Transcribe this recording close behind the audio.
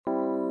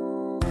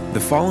The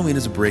following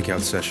is a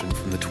breakout session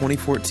from the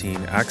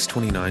 2014 Acts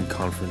 29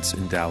 conference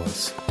in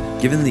Dallas.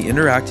 Given the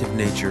interactive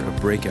nature of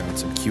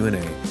breakouts and Q&A,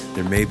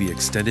 there may be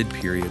extended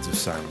periods of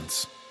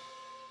silence.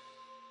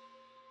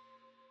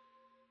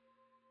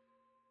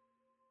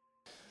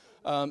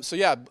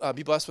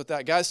 Be blessed with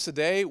that, guys.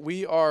 Today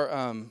we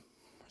are.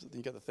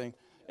 You got the thing?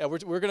 Yeah,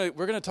 we're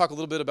gonna talk a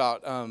little bit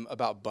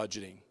about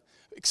budgeting.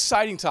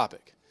 Exciting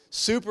topic,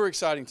 super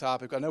exciting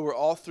topic. I know we're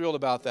all thrilled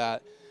about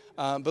that.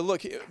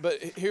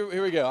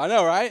 Here we go. I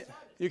know, right?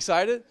 You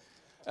excited?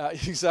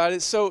 You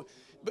excited? So,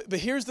 but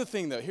here's the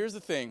thing, though. Here's the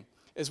thing.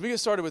 As we get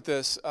started with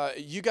this,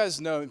 you guys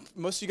know,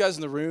 most of you guys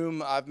in the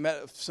room, I've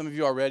met some of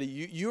you already.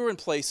 You're in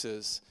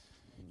places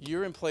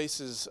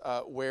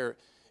where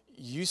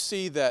you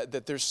see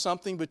that there's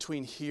something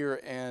between here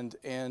and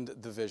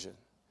the vision.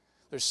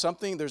 There's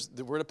something.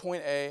 We're at a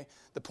point A.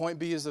 The point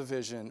B is the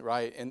vision,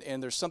 right?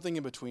 And there's something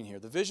in between here.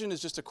 The vision is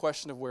just a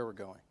question of where we're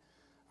going.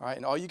 All right,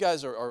 and all you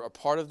guys are a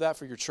part of that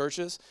for your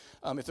churches.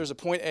 If there's a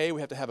point A, we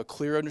have to have a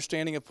clear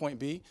understanding of point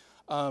B.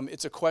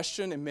 It's a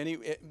question, and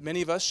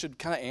many of us should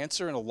kind of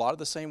answer in a lot of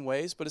the same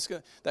ways. But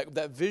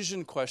that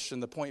vision question,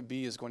 the point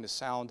B, is going to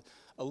sound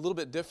a little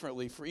bit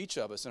differently for each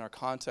of us in our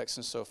context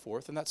and so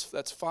forth. And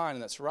that's fine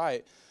and that's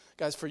right,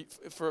 guys. For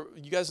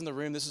you guys in the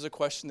room, this is a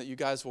question that you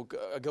guys will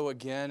go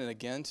again and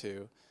again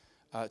to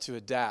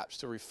adapt,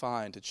 to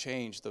refine, to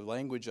change the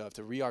language of,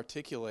 to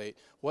re-articulate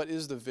what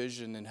is the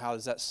vision and how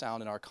does that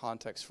sound in our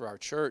context for our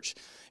church.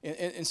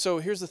 And so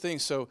here's the thing.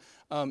 So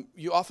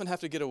you often have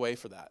to get away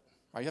for that.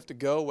 Right? You have to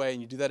go away,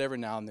 and you do that every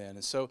now and then.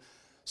 And so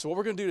what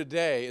we're going to do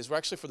today is we're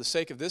actually, for the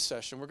sake of this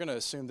session, we're going to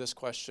assume this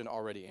question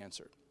already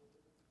answered.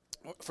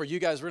 For you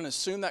guys, we're going to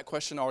assume that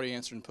question already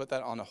answered and put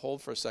that on a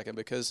hold for a second,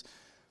 because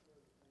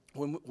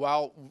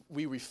while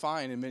we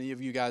refine, and many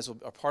of you guys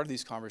are part of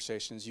these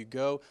conversations, you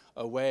go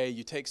away,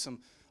 you take some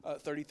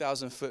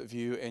 30,000-foot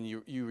view, and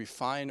you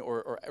refine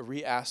or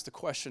re-ask the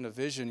question of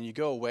vision, and you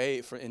go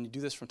away, and you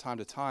do this from time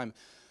to time.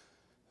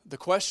 The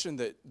question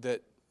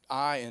that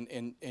I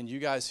and you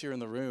guys here in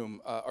the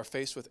room are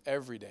faced with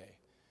every day,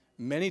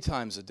 many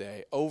times a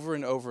day, over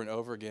and over and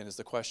over again, is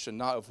the question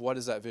not of what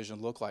does that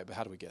vision look like, but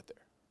how do we get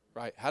there,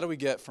 right? How do we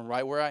get from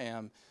right where I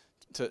am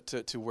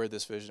to where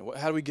this vision?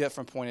 How do we get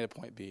from point A to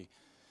point B?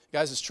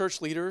 Guys, as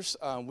church leaders,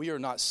 we are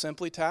not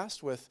simply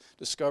tasked with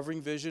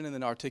discovering vision and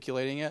then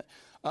articulating it,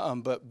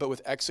 but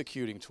with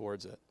executing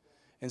towards it.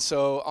 And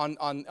so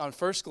on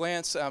first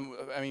glance,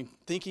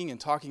 thinking and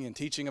talking and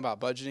teaching about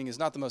budgeting is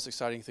not the most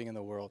exciting thing in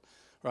the world,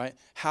 right?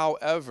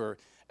 However,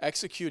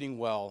 executing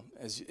well,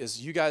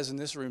 as you guys in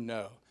this room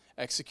know,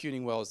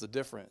 executing well is the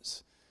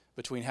difference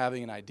between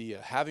having an idea,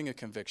 having a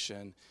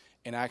conviction,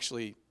 and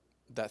actually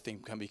that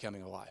thing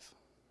becoming alive,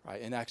 right?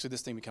 And actually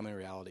this thing becoming a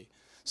reality.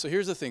 So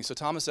here's the thing. So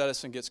Thomas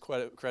Edison gets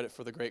credit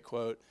for the great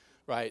quote,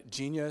 right?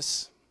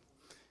 Genius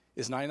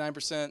is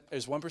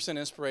 1%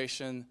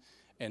 inspiration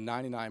and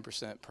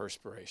 99%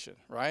 perspiration,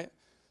 right?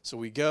 So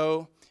we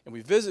go and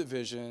we visit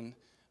vision,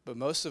 but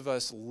most of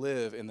us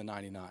live in the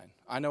 99.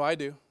 I know I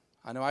do.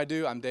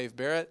 I'm Dave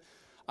Barrett.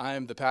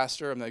 I'm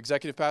the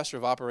executive pastor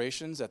of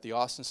operations at the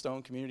Austin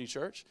Stone Community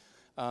Church.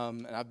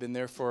 And I've been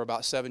there for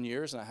about 7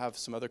 years, and I have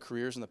some other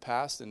careers in the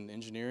past in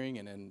engineering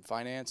and in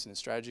finance and in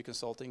strategy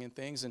consulting and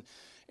things. And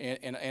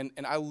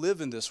I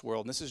live in this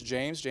world. And this is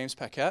James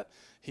Paquette.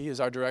 He is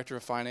our director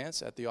of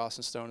finance at the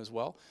Austin Stone as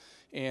well.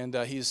 And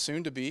he is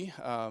soon to be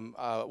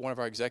one of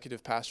our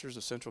executive pastors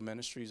of Central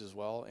Ministries as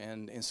well.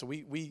 And so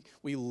we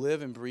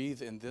live and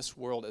breathe in this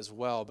world as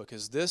well,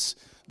 because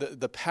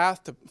the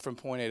path from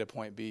point A to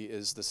point B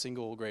is the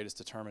single greatest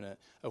determinant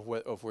of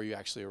where you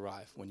actually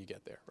arrive when you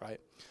get there, right?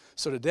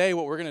 So today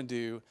what we're going to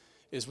do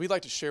is we'd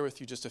like to share with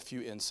you just a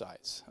few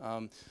insights.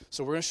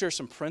 So we're going to share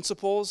some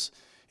principles,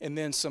 and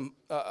then some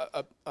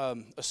a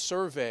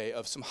survey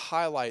of some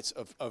highlights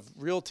of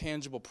real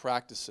tangible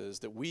practices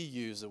that we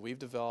use, that we've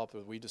developed,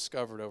 that we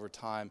discovered over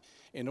time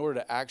in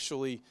order to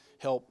actually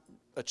help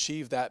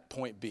achieve that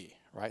point B,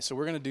 right? So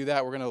we're going to do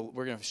that. We're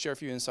going to share a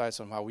few insights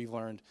on how we've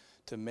learned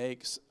to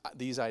make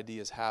these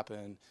ideas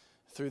happen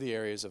through the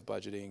areas of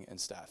budgeting and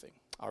staffing.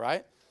 All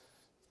right?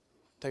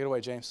 Take it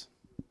away, James.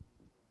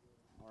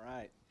 All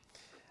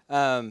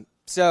right.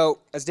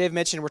 So as Dave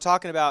mentioned, we're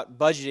talking about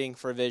budgeting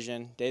for a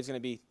vision. Dave's going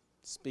to be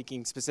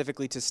speaking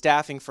specifically to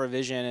staffing for a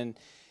vision,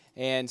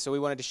 and so we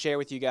wanted to share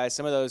with you guys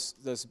some of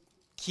those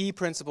key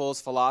principles,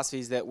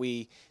 philosophies that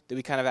we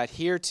kind of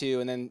adhere to,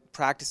 and then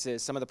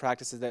some of the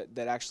practices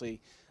that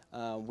actually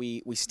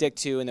we stick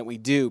to and that we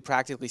do,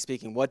 practically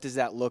speaking. What does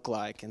that look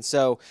like? And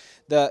so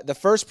the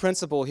first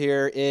principle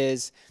here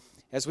is,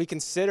 as we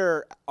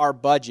consider our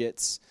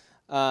budgets,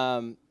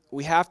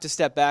 we have to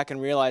step back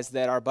and realize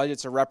that our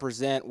budgets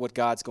represent what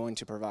God's going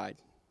to provide.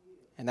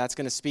 And that's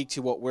going to speak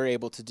to what we're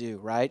able to do,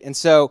 right? And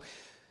so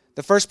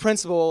the first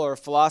principle or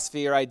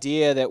philosophy or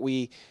idea that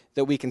we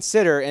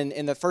consider,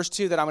 and the first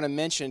two that I'm going to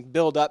mention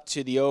build up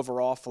to the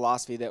overall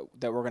philosophy that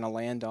we're going to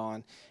land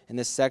on in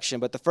this section.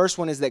 But the first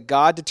one is that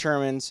God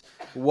determines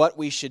what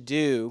we should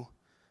do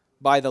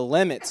by the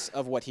limits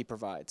of what He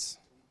provides.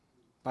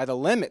 By the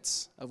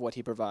limits of what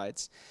He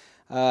provides.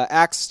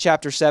 Acts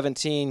chapter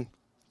 17,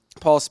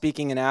 Paul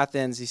speaking in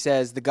Athens, he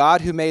says, "The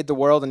God who made the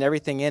world and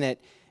everything in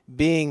it,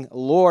 being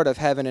Lord of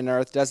heaven and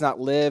earth, does not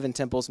live in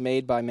temples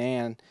made by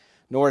man,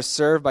 nor is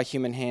served by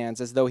human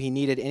hands, as though he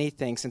needed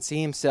anything, since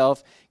he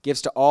himself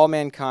gives to all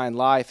mankind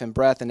life and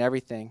breath and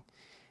everything.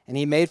 And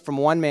he made from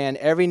one man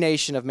every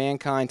nation of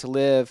mankind to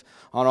live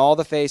on all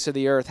the face of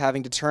the earth,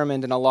 having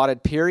determined and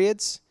allotted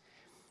periods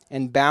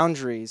and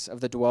boundaries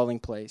of the dwelling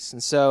place."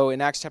 And so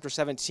in Acts chapter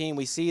 17,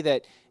 we see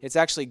that it's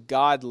actually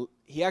God.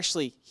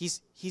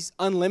 He's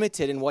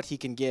unlimited in what he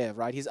can give,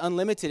 right? He's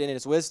unlimited in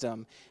his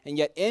wisdom, and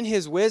yet in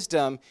his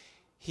wisdom,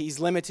 he's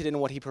limited in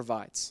what he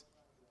provides.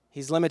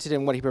 He's limited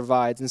in what he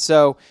provides. And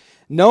so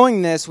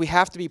knowing this, we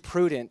have to be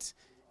prudent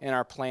in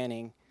our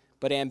planning,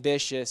 but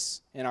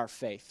ambitious in our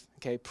faith.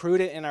 Okay,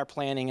 prudent in our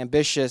planning,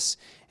 ambitious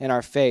in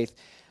our faith.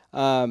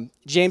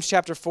 James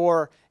chapter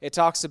 4, it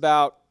talks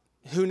about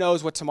who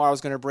knows what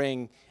tomorrow's going to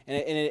bring. And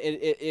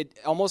it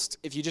almost,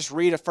 if you just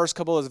read the first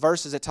couple of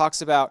verses, it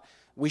talks about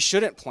we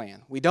shouldn't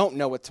plan. We don't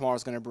know what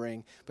tomorrow's going to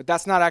bring. But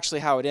that's not actually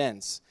how it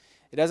ends.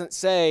 It doesn't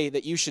say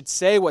that you should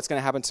say what's going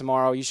to happen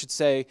tomorrow. You should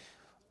say,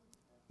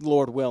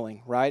 Lord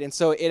willing, right? And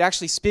so it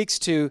actually speaks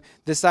to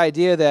this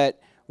idea that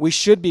we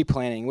should be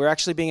planning. We're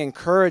actually being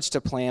encouraged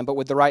to plan, but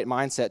with the right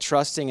mindset,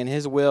 trusting in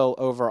his will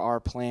over our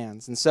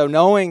plans. And so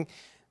knowing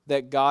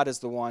that God is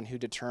the one who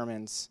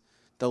determines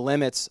the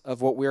limits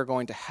of what we're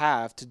going to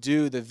have to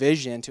do the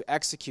vision, to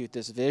execute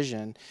this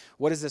vision,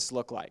 what does this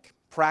look like?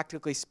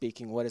 Practically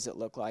speaking, what does it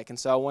look like? And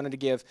so I wanted to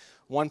give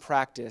one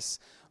practice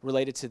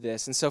related to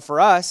this. And so for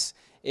us,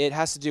 it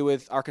has to do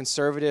with our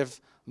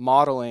conservative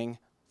modeling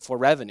for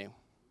revenue.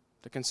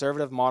 The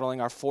conservative modeling,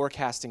 our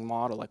forecasting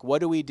model. Like, what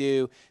do we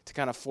do to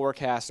kind of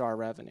forecast our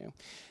revenue?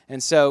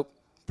 And so,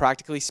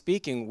 practically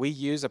speaking, we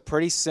use a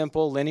pretty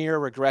simple linear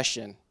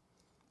regression,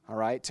 all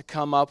right, to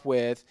come up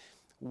with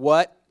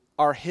what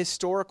our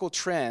historical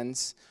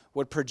trends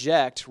would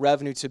project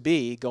revenue to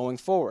be going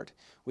forward.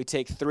 We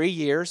take 3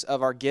 years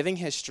of our giving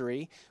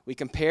history, we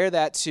compare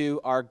that to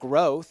our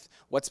growth,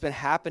 what's been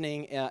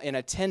happening in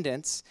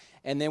attendance,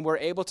 and then we're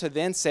able to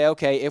then say,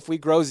 okay, if we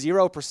grow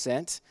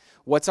 0%,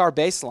 what's our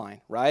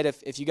baseline, right?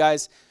 If you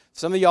guys,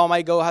 some of y'all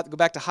might have to go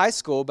back to high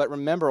school, but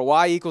remember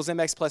y equals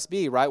mx plus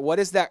b, right? What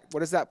is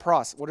that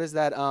process? What is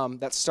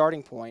that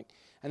starting point?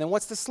 And then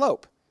what's the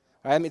slope?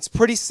 Right? I mean, it's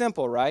pretty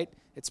simple, right?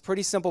 It's a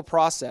pretty simple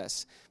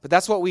process, but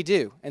that's what we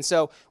do. And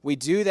so we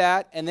do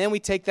that, and then we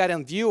take that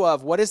in view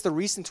of what has the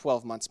recent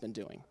 12 months been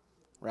doing,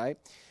 right?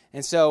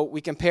 And so we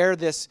compare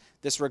this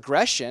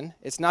regression.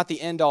 It's not the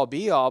end-all,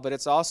 be-all, but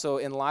it's also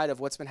in light of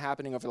what's been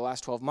happening over the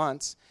last 12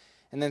 months.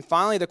 And then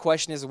finally the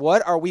question is,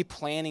 what are we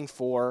planning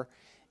for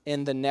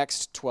in the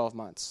next 12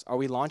 months? Are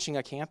we launching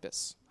a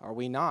campus? Are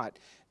we not?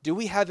 Do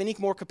we have any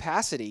more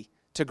capacity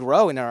to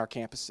grow in our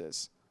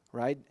campuses?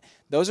 Right?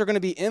 Those are going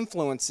to be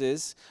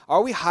influences.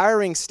 Are we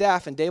hiring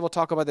staff, and Dave will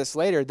talk about this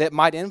later, that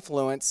might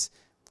influence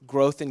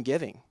growth in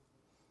giving?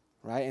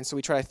 Right? And so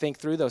we try to think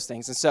through those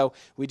things. And so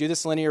we do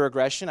this linear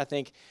regression. I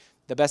think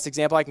the best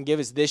example I can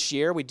give is this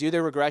year. We do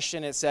the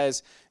regression. It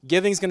says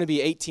giving is going to be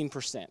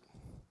 18%.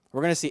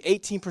 We're going to see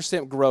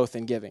 18% growth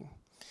in giving.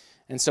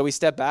 And so we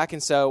step back,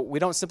 and so we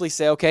don't simply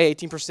say, okay,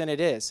 18% it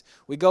is.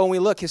 We go and we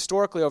look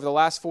historically over the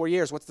last 4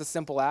 years, what's the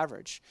simple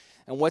average?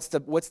 And what's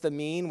the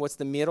mean, what's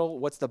the middle,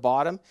 what's the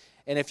bottom?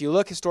 And if you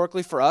look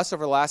historically for us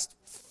over the last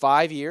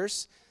 5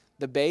 years,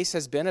 the base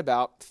has been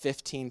about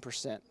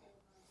 15%.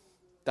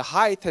 The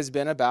height has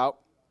been about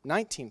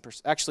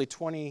 19%, actually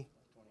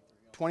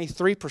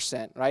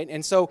 23%, right?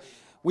 And so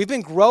we've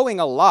been growing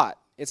a lot.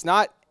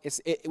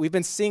 We've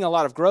been seeing a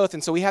lot of growth,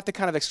 and so we have to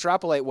kind of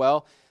extrapolate,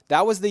 well,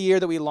 that was the year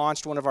that we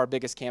launched one of our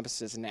biggest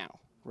campuses now,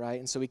 right?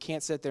 And so we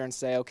can't sit there and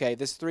say, okay,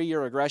 this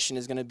 3-year regression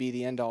is going to be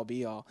the end-all,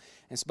 be-all.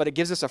 But it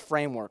gives us a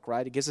framework,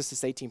 right? It gives us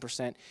this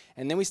 18%.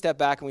 And then we step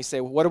back and we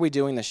say, well, what are we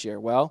doing this year?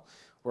 Well,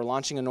 we're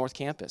launching a North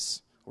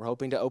Campus. We're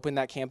hoping to open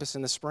that campus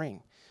in the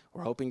spring.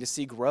 We're hoping to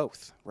see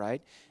growth,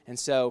 right? And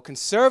so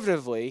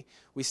conservatively,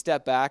 we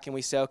step back and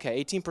we say,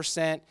 okay,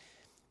 18%,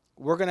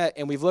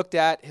 and we've looked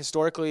at,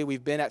 historically,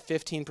 we've been at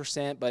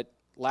 15%, but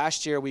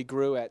last year we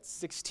grew at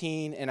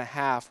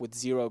 16.5 with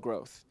zero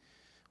growth.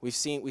 We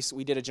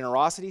did a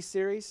generosity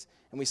series,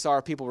 and we saw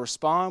our people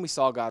respond. We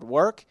saw God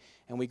work,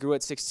 and we grew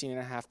at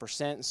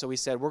 16.5%. And so we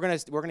said we're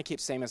gonna keep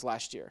same as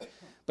last year.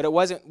 But it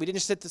wasn't. We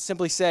didn't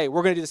simply say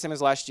we're gonna do the same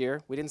as last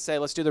year. We didn't say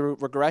let's do the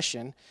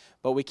regression,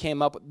 but we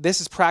came up. This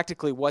is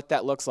practically what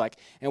that looks like.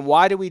 And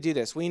why do we do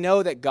this? We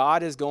know that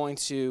God is going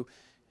to.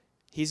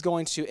 He's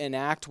going to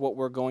enact what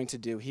we're going to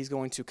do. He's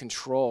going to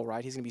control,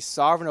 right? He's going to be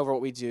sovereign over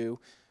what we do,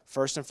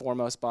 first and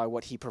foremost by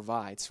what he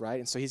provides, right?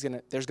 And so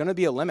there's going to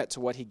be a limit to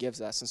what he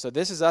gives us. And so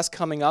this is us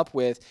coming up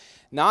with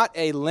not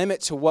a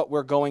limit to what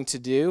we're going to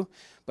do,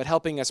 but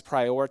helping us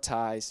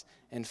prioritize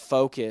and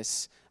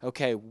focus.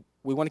 Okay,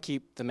 we want to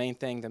keep the main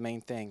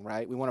thing,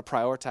 right? We want to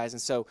prioritize.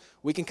 And so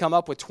we can come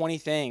up with 20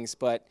 things,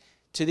 but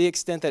to the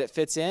extent that it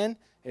fits in,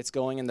 it's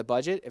going in the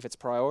budget if it's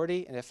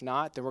priority, and if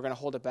not, then we're going to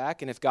hold it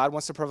back. And if God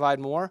wants to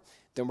provide more,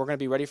 then we're going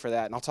to be ready for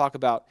that. And I'll talk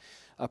about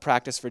a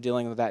practice for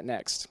dealing with that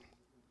next.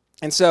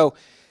 And so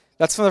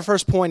that's the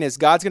first point is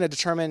God's going to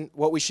determine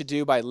what we should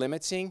do by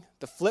limiting.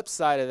 The flip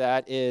side of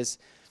that is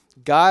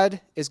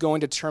God is going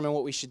to determine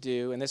what we should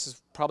do, and this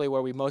is probably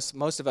where we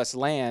most of us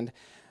land,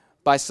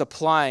 by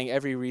supplying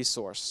every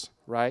resource,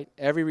 right?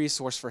 Every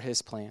resource for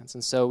his plans.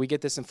 And so we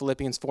get this in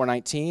Philippians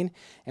 4:19,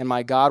 and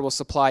my God will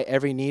supply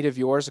every need of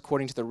yours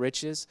according to the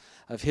riches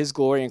of his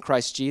glory in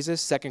Christ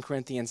Jesus. 2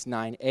 Corinthians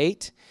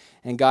 9:8,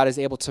 and God is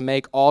able to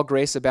make all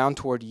grace abound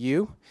toward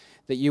you,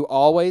 that you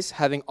always,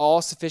 having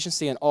all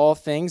sufficiency in all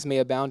things, may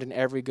abound in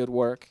every good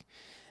work.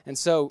 And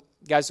so,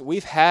 guys,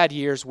 we've had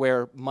years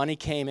where money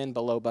came in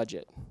below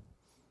budget.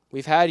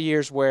 We've had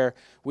years where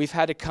we've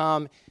had to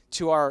come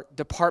to our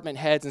department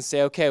heads and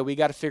say, okay, we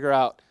got to figure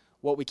out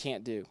what we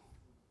can't do,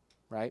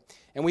 right?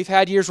 And we've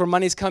had years where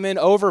money's come in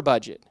over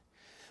budget,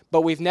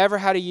 but we've never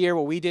had a year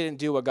where we didn't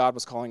do what God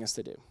was calling us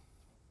to do.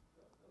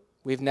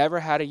 We've never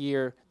had a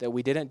year that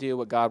we didn't do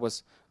what God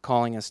was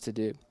calling us to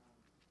do.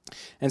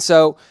 And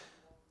so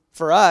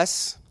for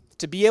us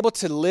to be able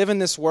to live in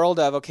this world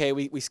of, okay,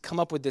 we come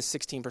up with this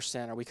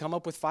 16%, or we come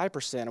up with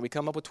 5%, or we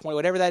come up with 20%,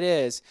 whatever that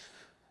is,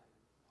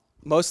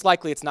 most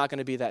likely it's not going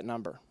to be that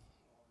number.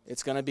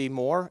 It's going to be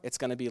more, it's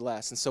going to be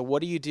less. And so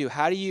what do you do?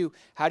 How do you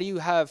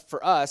have,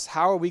 for us,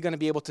 how are we going to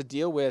be able to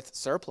deal with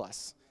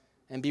surplus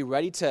and be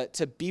ready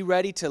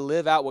to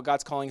live out what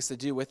God's calling us to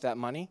do with that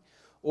money?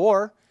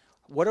 Or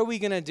what are we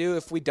going to do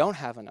if we don't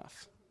have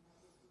enough,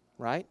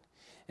 right?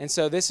 And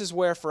so this is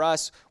where, for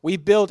us, we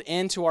build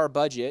into our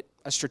budget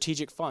a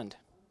strategic fund.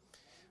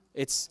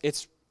 It's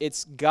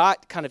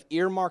got kind of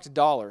earmarked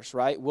dollars,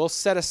 right? We'll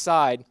set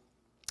aside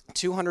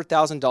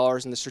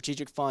 $200,000 in the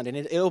strategic fund, and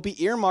it'll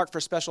be earmarked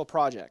for special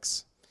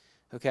projects,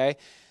 okay?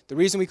 The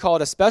reason we call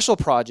it a special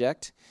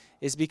project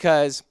is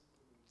because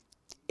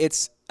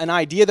it's an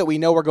idea that we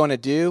know we're going to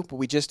do, but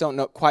we just don't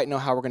quite know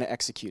how we're going to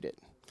execute it.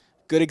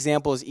 Good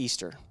example is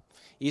Easter.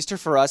 Easter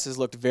for us has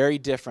looked very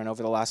different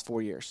over the last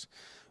 4 years.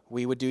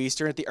 We would do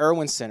Easter at the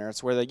Irwin Center.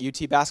 It's where the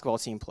UT basketball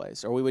team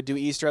plays. Or we would do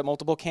Easter at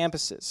multiple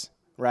campuses,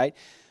 right?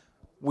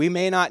 We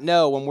may not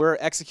know when we're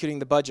executing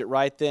the budget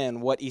right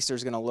then what Easter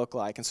is going to look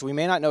like. And so we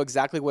may not know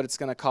exactly what it's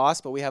going to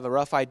cost, but we have a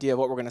rough idea of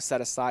what we're going to set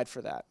aside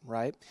for that,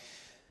 right?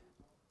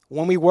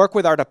 When we work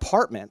with our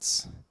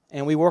departments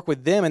and we work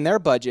with them and their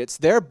budgets,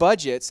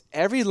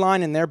 every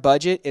line in their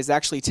budget is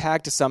actually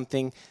tagged to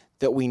something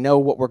that we know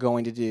what we're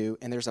going to do,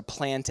 and there's a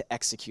plan to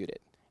execute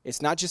it. It's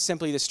not just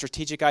simply the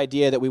strategic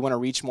idea that we want to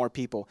reach more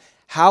people.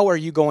 How are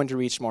you going to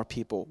reach more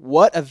people?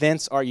 What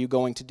events are you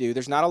going to do?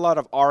 There's not a lot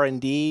of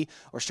R&D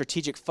or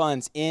strategic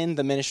funds in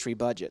the ministry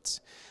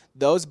budgets.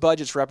 Those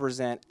budgets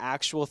represent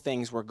actual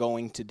things we're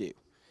going to do.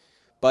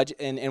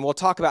 And we'll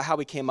talk about how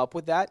we came up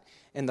with that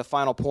in the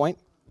final point.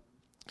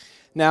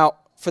 Now,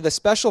 for the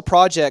special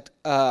project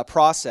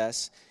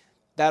process,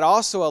 that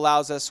also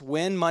allows us,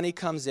 when money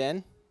comes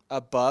in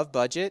above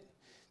budget,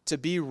 to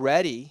be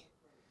ready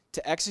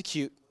to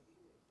execute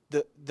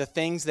the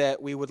things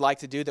that we would like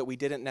to do that we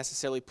didn't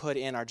necessarily put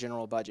in our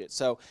general budget.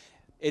 So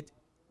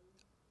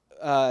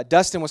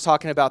Dustin was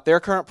talking about their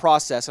current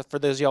process. For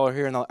those of y'all who are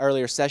here in the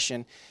earlier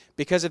session,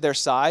 because of their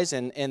size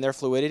and their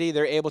fluidity,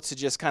 they're able to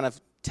just kind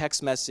of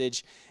text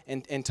message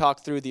and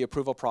talk through the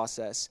approval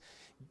process.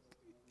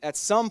 At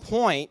some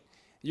point,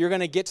 you're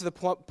going to get to the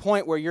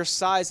point where your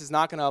size is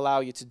not going to allow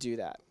you to do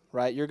that,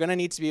 right? You're going to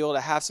need to be able to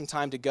have some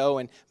time to go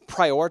and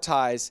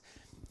prioritize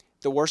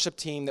the worship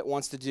team that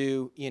wants to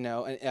do,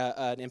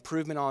 an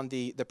improvement on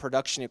the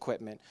production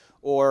equipment,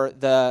 or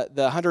the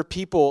 100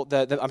 people,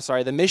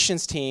 the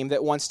missions team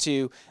that wants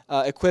to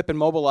equip and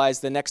mobilize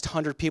the next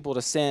 100 people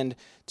to send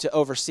to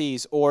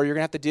overseas, or you're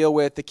gonna have to deal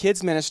with the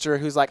kids minister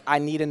who's like, I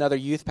need another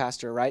youth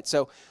pastor, right?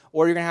 So,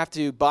 or you're gonna have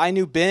to buy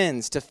new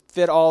bins to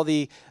fit all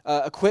the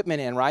equipment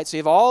in, right? So you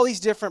have all these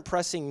different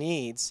pressing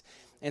needs,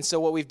 and so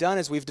what we've done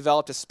is we've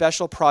developed a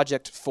special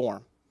project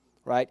form.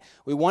 Right?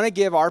 We want to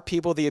give our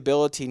people the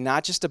ability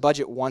not just to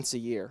budget once a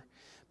year,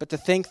 but to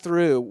think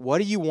through, what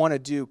do you want to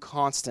do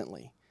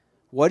constantly?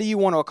 What do you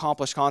want to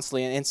accomplish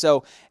constantly? And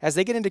so as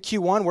they get into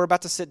Q1, we're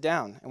about to sit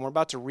down and we're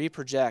about to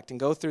reproject and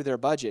go through their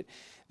budget.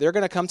 They're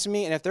going to come to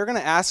me, and if they're going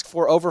to ask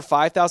for over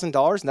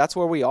 $5,000, and that's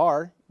where we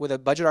are with a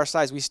budget our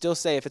size, we still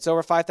say if it's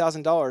over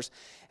 $5,000,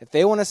 if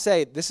they want to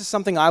say, this is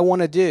something I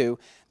want to do,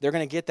 they're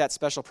going to get that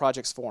special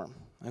projects form,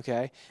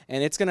 okay?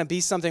 And it's going to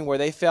be something where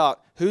they felt,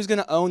 who's going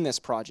to own this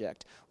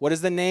project? What is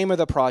the name of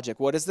the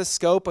project? What is the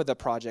scope of the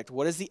project?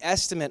 What is the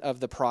estimate of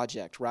the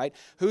project, right?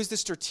 Who's the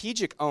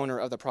strategic owner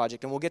of the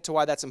project? And we'll get to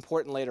why that's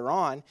important later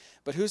on,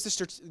 but who's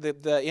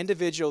the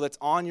individual that's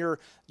on your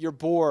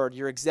board,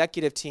 your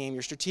executive team,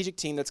 your strategic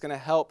team that's going to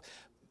help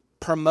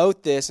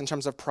promote this in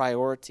terms of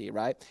priority,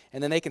 right?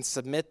 And then they can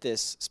submit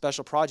this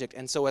special project.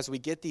 And so as we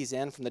get these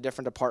in from the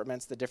different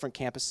departments, the different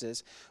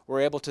campuses,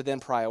 we're able to then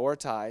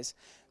prioritize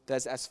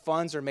that as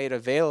funds are made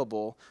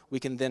available, we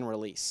can then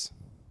release.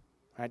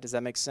 Right? Does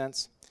that make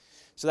sense?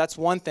 So that's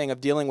one thing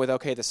of dealing with,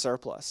 okay, the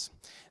surplus.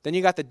 Then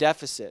you got the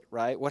deficit,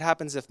 right? What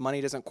happens if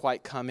money doesn't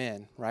quite come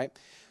in, right?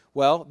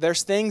 Well,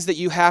 there's things that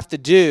you have to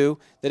do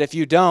that if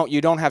you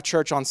don't have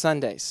church on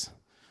Sundays.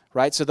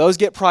 Right? So those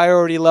get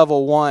priority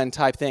level 1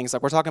 type things.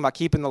 Like we're talking about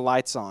keeping the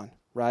lights on,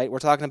 right? We're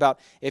talking about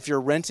if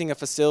you're renting a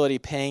facility,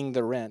 paying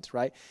the rent,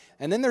 right?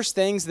 And then there's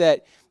things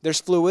that there's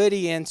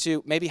fluidity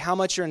into maybe how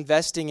much you're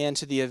investing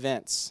into the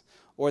events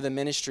or the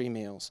ministry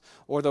meals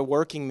or the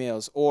working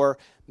meals or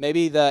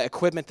maybe the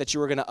equipment that you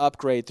were going to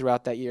upgrade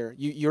throughout that year.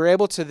 You're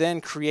able to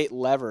then create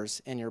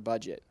levers in your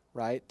budget,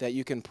 right, that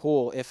you can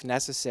pull if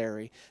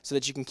necessary so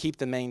that you can keep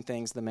the main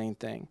things the main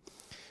thing.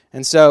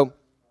 And so,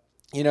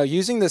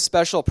 using the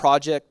special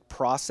project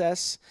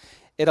process,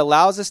 it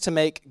allows us to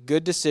make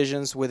good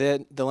decisions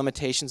within the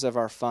limitations of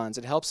our funds.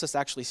 It helps us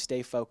actually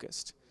stay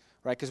focused,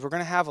 right, because we're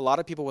going to have a lot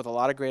of people with a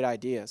lot of great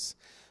ideas,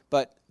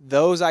 but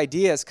those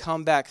ideas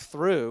come back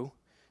through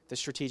the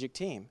strategic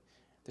team.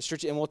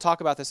 And we'll talk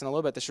about this in a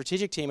little bit. The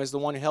strategic team is the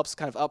one who helps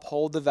kind of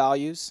uphold the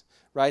values,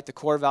 right, the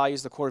core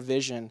values, the core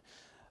vision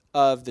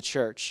of the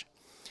church.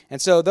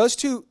 And so those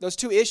two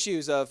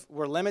issues of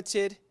we're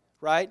limited,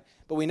 right,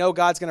 but we know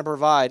God's going to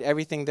provide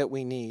everything that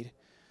we need,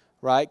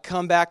 right,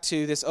 come back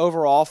to this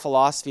overall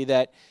philosophy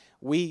that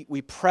we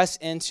press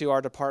into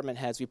our department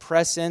heads, we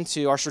press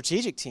into our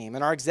strategic team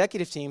and our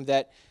executive team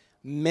that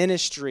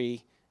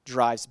ministry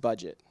drives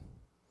budget.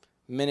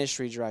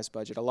 Ministry drives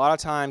budget. A lot of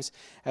times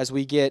as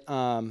we get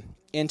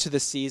into the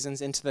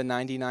seasons, into the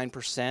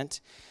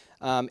 99%,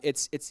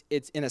 it's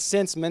in a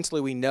sense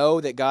mentally we know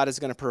that God is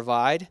going to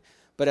provide,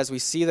 but as we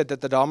see that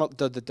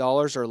the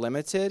dollars are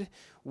limited,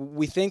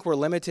 we think we're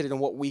limited in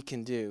what we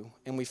can do,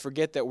 and we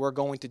forget that we're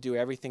going to do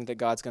everything that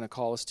God's going to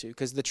call us to.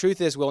 Because the truth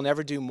is we'll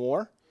never do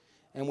more,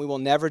 and we will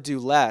never do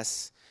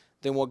less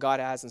than what God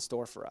has in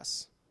store for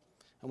us.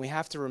 And we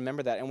have to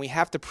remember that, and we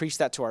have to preach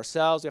that to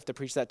ourselves. We have to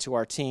preach that to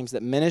our teams,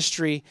 that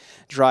ministry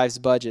drives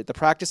budget, the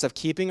practice of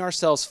keeping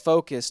ourselves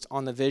focused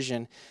on the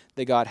vision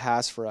that God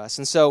has for us.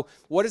 And so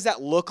what does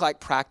that look like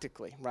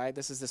practically, right?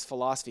 This is this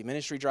philosophy.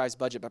 Ministry drives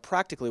budget, but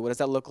practically, what does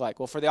that look like?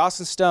 Well, for the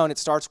Austin Stone, it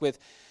starts with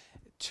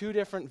two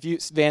different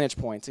vantage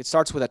points. It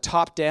starts with a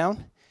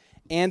top-down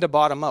and a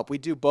bottom-up. We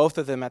do both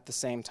of them at the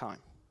same time.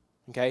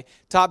 Okay,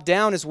 top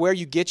down is where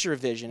you get your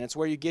vision. It's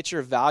where you get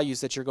your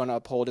values that you're going to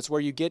uphold. It's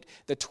where you get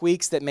the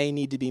tweaks that may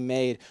need to be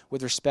made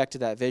with respect to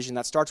that vision.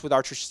 That starts with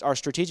our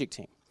strategic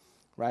team,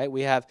 right?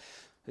 We have,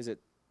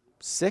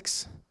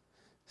 six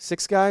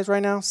guys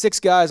right now? 6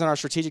 guys on our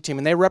strategic team,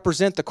 and they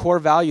represent the core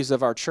values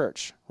of our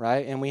church,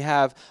 right? And we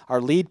have our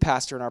lead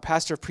pastor and our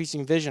pastor of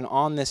preaching vision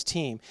on this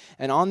team.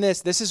 And on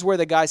this is where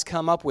the guys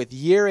come up with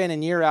year in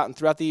and year out and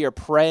throughout the year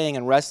praying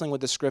and wrestling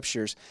with the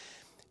scriptures.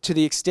 To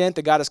the extent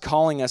that God is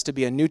calling us to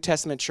be a New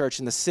Testament church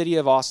in the city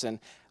of Austin,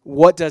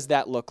 what does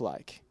that look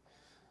like?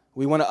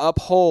 We want to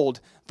uphold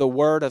the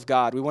Word of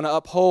God. We want to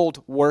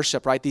uphold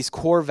worship, right? These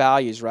core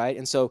values, right?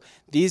 And so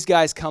these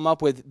guys come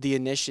up with the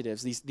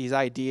initiatives, these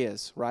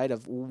ideas, right,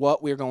 of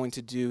what we're going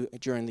to do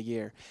during the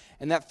year.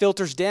 And that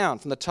filters down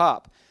from the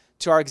top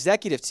to our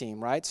executive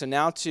team, right? So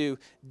now to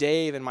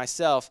Dave and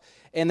myself.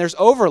 And there's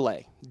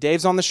overlay.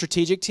 Dave's on the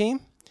strategic team,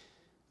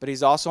 but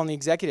he's also on the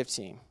executive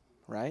team,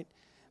 right?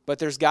 But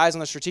there's guys on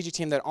the strategic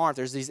team that aren't.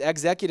 There's these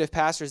executive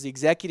pastors, the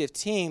executive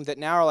team that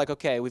now are like,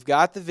 okay, we've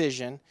got the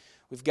vision.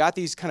 We've got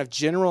these kind of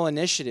general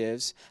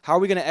initiatives. How are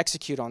we going to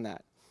execute on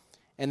that?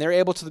 And they're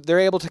able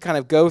to kind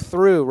of go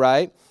through,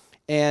 right?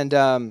 And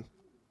they're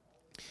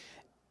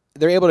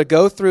able to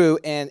go through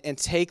and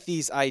take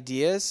these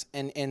ideas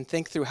and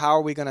think through how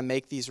are we going to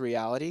make these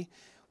reality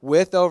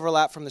with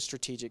overlap from the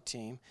strategic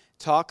team.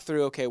 Talk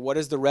through, okay, what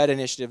is the red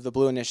initiative, the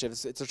blue initiative?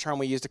 It's a term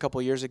we used a couple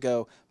of years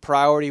ago,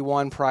 priority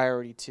 1,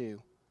 priority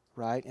 2.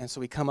 Right? And so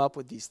we come up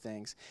with these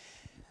things.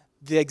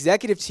 The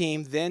executive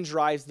team then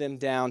drives them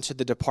down to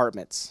the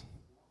departments.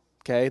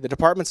 Okay? The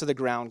departments are the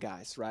ground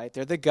guys, right?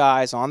 They're the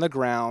guys on the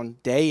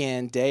ground, day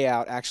in, day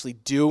out, actually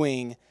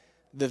doing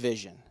the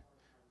vision,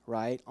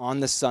 right? On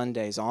the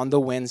Sundays, on the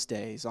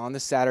Wednesdays, on the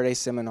Saturday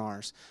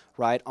seminars,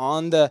 right?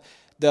 On the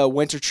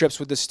winter trips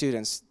with the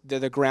students. They're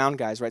the ground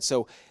guys, right?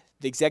 So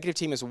the executive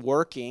team is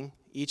working.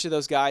 Each of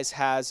those guys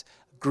has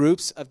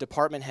groups of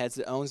department heads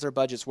that owns their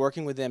budgets,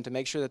 working with them to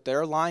make sure that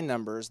their line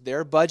numbers,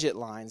 their budget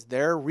lines,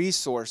 their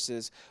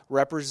resources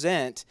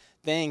represent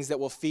things that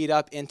will feed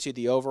up into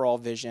the overall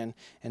vision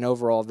and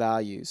overall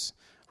values,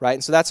 right?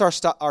 And so that's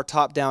our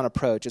top-down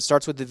approach. It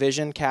starts with the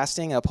vision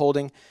casting,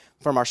 upholding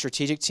from our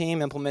strategic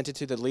team, implemented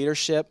to the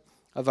leadership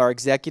of our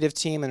executive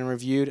team, and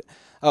reviewed.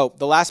 Oh,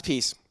 the last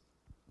piece,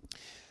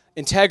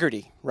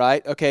 integrity,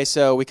 right? Okay,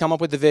 so we come up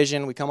with the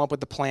vision, we come up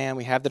with the plan,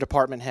 we have the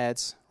department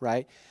heads,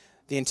 right?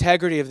 The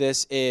integrity of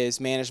this is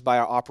managed by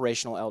our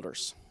operational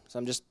elders. So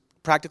I'm just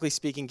practically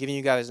speaking giving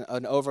you guys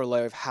an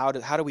overlay of how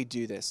do we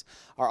do this.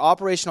 Our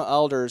operational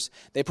elders,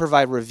 they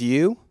provide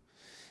review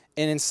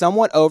and in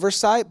somewhat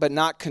oversight but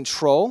not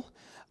control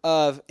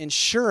of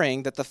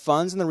ensuring that the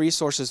funds and the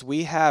resources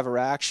we have are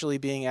actually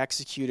being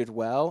executed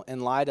well in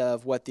light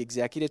of what the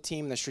executive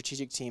team and the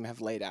strategic team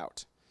have laid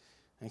out.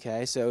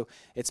 Okay, so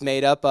it's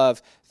made up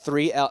of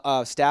 3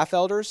 staff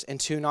elders and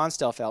 2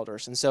 non-staff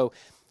elders. And so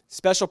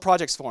special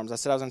projects forms, I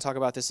said I was going to talk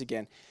about this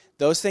again.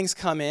 Those things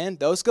come in,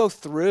 those go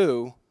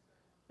through,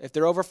 if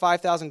they're over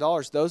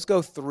 $5,000, those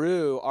go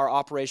through our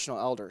operational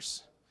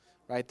elders,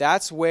 right?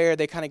 That's where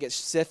they kind of get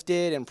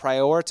sifted and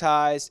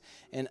prioritized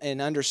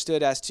and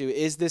understood as to,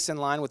 is this in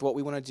line with what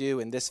we want to do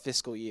in this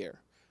fiscal year,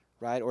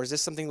 right? Or is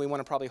this something we want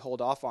to probably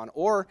hold off on?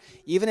 Or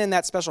even in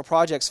that special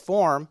projects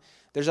form,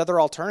 there's other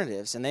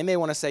alternatives, and they may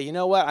want to say, you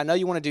know what, I know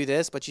you want to do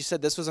this, but you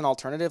said this was an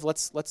alternative.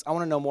 I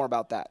want to know more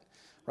about that,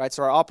 right?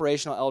 So our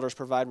operational elders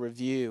provide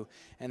review,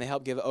 and they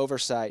help give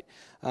oversight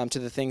to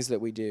the things that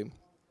we do.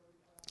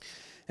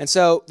 And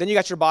so then you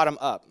got your bottom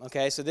up,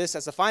 okay? So this,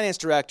 as a finance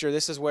director,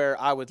 this is where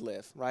I would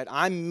live, right?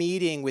 I'm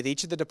meeting with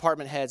each of the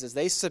department heads as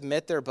they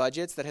submit their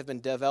budgets that have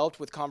been developed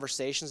with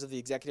conversations of the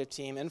executive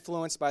team,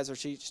 influenced by their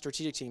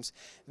strategic teams.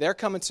 They're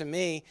coming to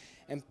me,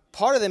 and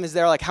part of them is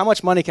they're like, how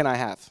much money can I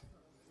have,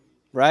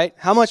 right?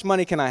 How much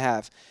money can I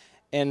have?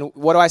 And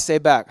what do I say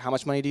back? How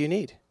much money do you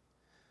need,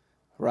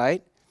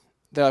 right?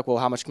 They're like, well,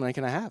 how much money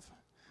can I have?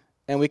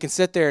 And we can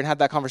sit there and have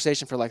that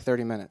conversation for like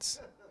 30 minutes.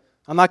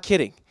 I'm not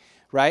kidding,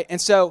 right?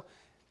 And so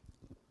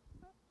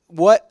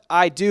what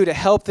I do to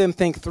help them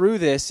think through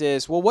this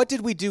is, well, what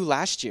did we do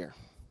last year?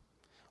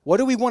 What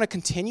do we want to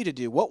continue to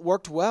do? What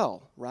worked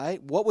well,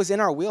 right? What was in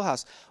our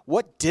wheelhouse?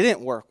 What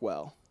didn't work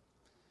well,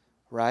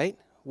 right?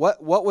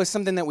 What was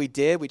something that we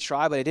did, we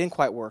tried, but it didn't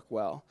quite work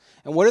well?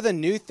 And what are the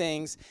new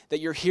things that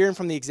you're hearing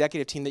from the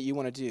executive team that you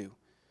want to do,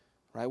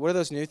 right? What are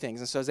those new things?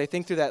 And so as they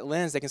think through that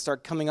lens, they can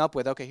start coming up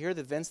with, okay, here are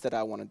the events that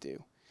I want to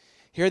do.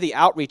 Here are the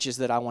outreaches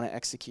that I want to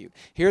execute.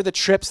 Here are the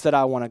trips that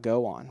I want to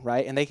go on,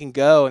 right? And they can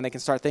go and they can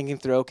start thinking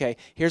through, okay,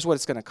 here's what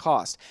it's going to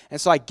cost. And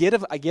so I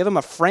give them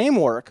a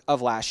framework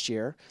of last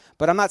year,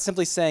 but I'm not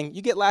simply saying,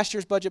 you get last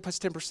year's budget plus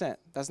 10%.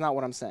 That's not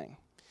what I'm saying.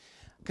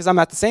 Because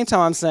at the same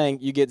time, I'm saying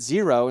you get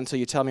zero until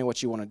you tell me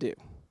what you want to do.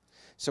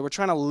 So we're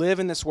trying to live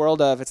in this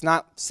world of, it's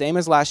not same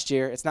as last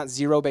year, it's not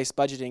zero-based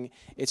budgeting,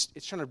 it's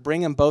trying to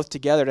bring them both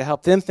together to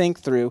help them think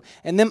through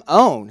and them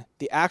own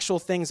the actual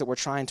things that we're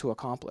trying to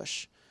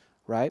accomplish.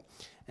 Right?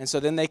 And so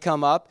then they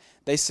come up,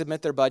 they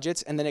submit their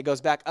budgets, and then it goes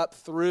back up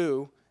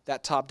through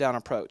that top-down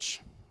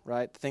approach,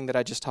 right? The thing that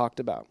I just talked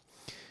about.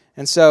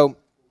 And so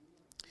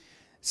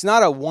it's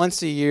not a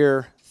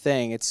once-a-year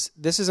thing.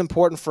 This is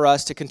important for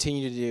us to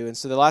continue to do. And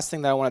so the last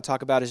thing that I want to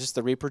talk about is just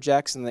the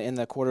reprojects in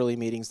the quarterly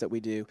meetings that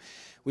we do.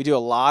 We do a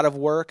lot of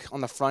work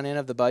on the front end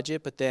of the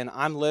budget, but then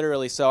I'm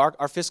literally, so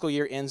our fiscal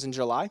year ends in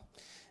July,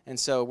 and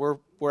so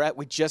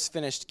we just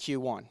finished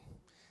Q1.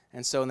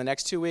 And so in the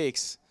next 2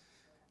 weeks,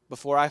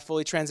 before I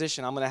fully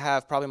transition, I'm going to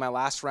have probably my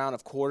last round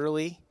of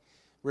quarterly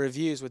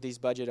reviews with these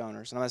budget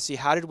owners. And I'm going to see,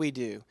 how did we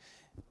do?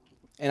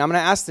 And I'm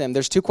going to ask them,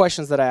 there's 2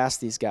 questions that I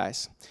ask these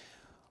guys.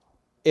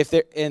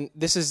 And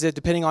this is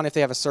depending on if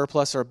they have a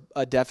surplus or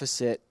a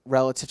deficit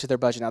relative to their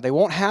budget. Now, they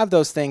won't have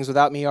those things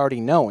without me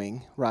already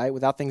knowing, right?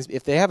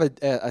 If they have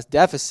a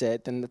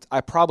deficit, then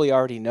I probably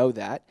already know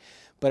that.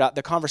 But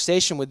the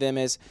conversation with them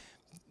is,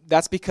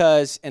 that's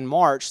because in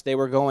March, they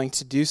were going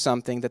to do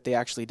something that they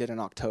actually did in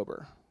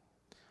October.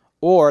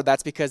 Or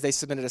that's because they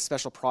submitted a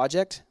special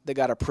project that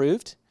got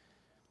approved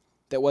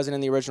that wasn't in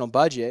the original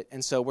budget,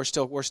 and so we're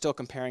still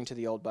comparing to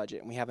the old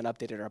budget, and we haven't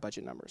updated our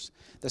budget numbers.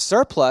 The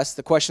surplus,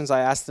 the questions I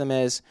ask them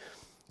is,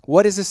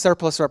 what does this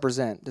surplus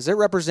represent? Does it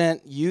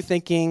represent you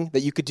thinking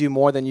that you could do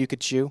more than you could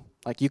chew?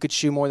 Like you could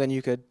chew more than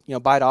you could,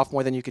 bite off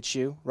more than you could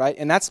chew, right?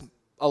 And that's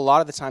a lot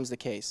of the times the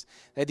case.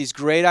 They had these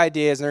great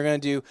ideas, and they're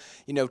going to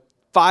do,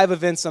 5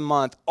 events a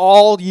month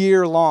all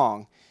year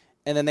long,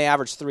 and then they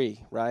average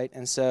 3, right?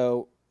 And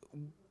so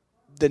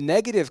the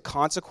negative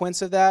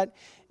consequence of that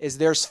is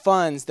there's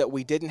funds that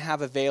we didn't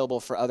have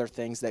available for other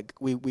things that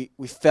we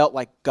felt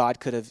like God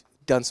could have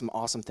done some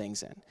awesome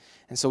things in.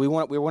 And so we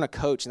want to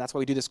coach, and that's why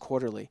we do this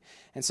quarterly.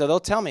 And so they'll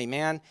tell me,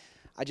 man,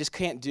 I just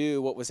can't do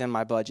what was in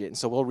my budget, and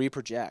so we'll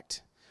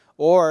reproject.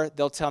 Or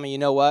they'll tell me, you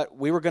know what,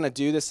 we were going to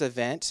do this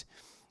event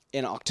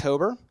in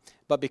October,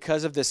 but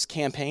because of this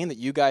campaign that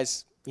you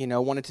guys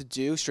wanted to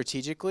do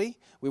strategically,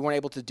 we weren't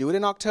able to do it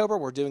in October.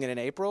 We're doing it in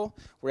April.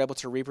 We're able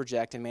to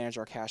reproject and manage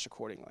our cash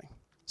accordingly.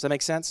 Does that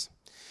make sense?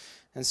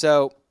 And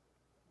so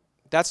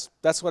that's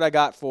what I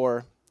got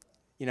for,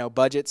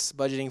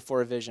 budgeting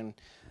for a vision.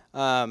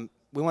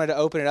 We wanted to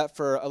open it up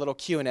for a little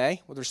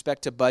Q&A with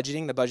respect to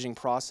budgeting, the budgeting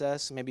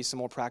process, maybe some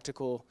more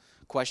practical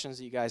questions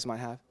that you guys might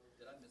have.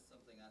 Did I miss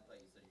something? I thought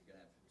you said you're going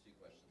to have 2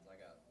 questions.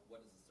 I got, what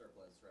does the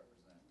surplus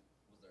represent?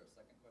 Was there a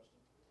second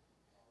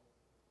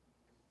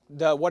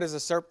question? What is a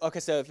surplus? Okay,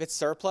 so if it's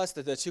surplus,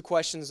 the 2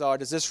 questions are,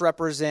 does this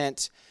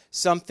represent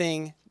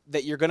something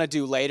that you're going to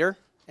do later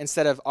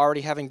instead of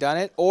already having done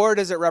it? Or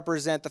does it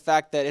represent the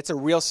fact that it's a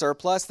real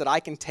surplus that I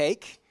can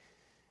take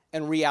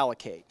and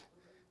reallocate?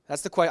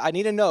 That's the question. I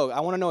need to know.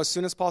 I want to know as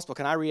soon as possible,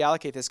 can I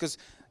reallocate this? Because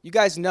you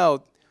guys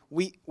know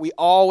we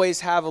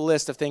always have a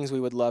list of things we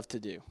would love to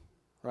do,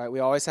 right? We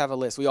always have a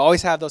list. We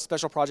always have those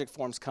special project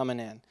forms coming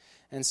in.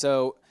 And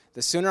so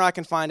the sooner I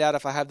can find out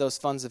if I have those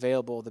funds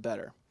available, the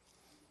better.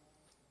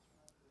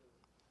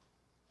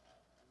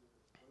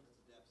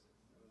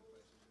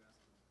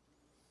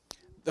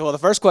 Well, the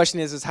first question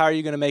is how are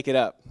you going to make it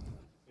up,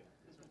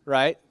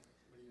 right?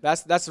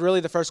 That's really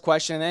the first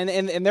question,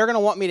 and they're going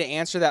to want me to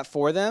answer that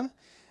for them.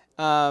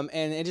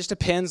 And it just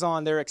depends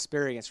on their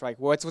experience, right?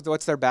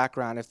 What's their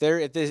background?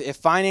 If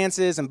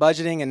finances and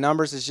budgeting and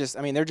numbers is just,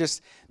 I mean,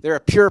 they're a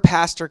pure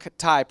pastor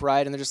type,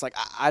 right? And they're just like,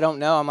 I don't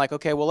know. I'm like,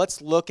 okay, well,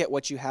 let's look at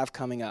what you have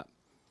coming up,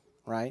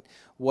 right?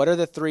 What are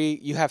the three?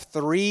 You have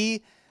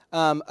three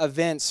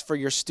events for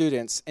your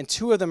students, and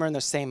two of them are in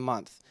the same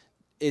month.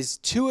 Is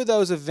two of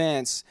those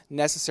events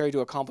necessary to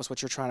accomplish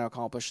what you're trying to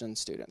accomplish in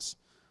students,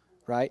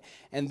 right?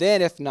 And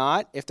then if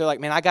not, if they're like,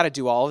 man, I got to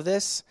do all of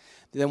this,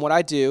 then what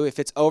I do, if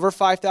it's over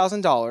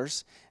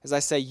 $5,000, is I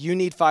say, you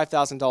need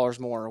 $5,000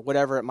 more,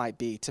 whatever it might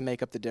be, to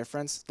make up the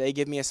difference. They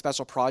give me a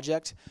special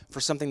project for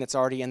something that's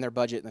already in their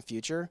budget in the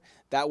future.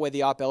 That way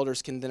the op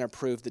elders can then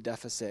approve the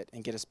deficit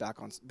and get us back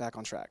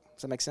on track.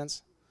 Does that make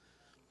sense?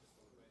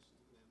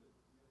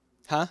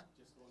 Huh?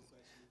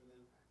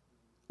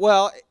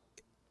 Well,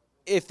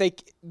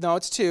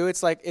 it's two.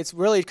 It's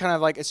really kind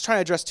of like, it's trying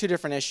to address two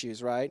different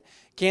issues, right?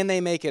 Can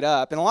they make it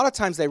up? And a lot of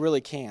times they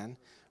really can,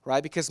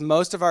 right? Because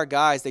most of our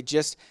guys, they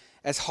just,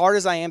 as hard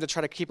as I am to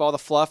try to keep all the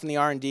fluff and the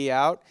R&D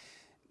out,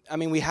 I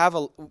mean,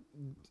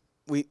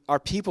 our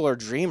people are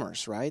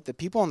dreamers, right? The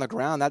people on the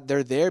ground,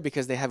 they're there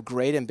because they have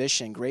great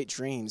ambition, great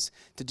dreams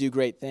to do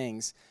great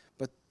things,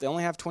 but they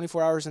only have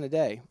 24 hours in a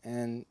day.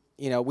 And,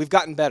 we've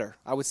gotten better.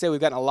 I would say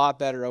we've gotten a lot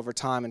better over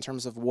time in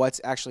terms of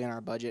what's actually in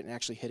our budget and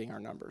actually hitting our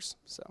numbers.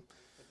 So.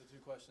 But the two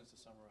questions to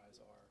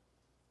summarize are,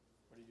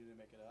 what do you do to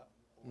make it up?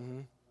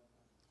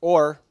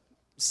 Or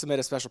submit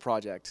a special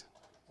project.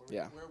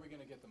 Where are we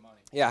going to get the money?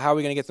 Yeah, how are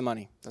we going to get the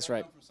money? That's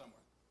right. Come from somewhere.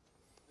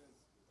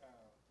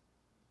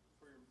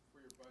 For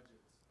your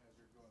budgets, as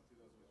you're going through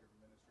those with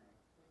your ministry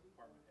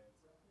department heads,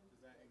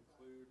 does that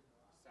include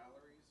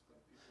salaries for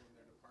the people in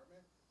their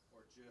department,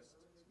 or just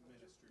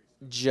ministry?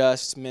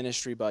 Just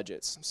ministry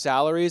budgets.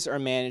 Salaries are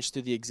managed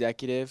through the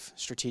executive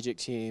strategic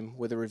team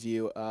with a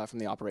review from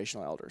the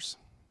operational elders.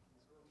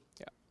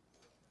 Yeah.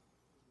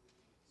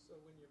 So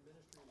when your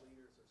ministry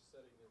leaders are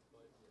setting their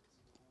budgets,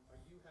 are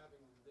you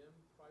having them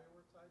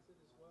prioritize it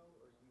as well,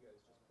 or are you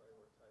guys just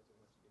prioritizing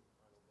once you get the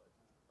final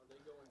budget? Are they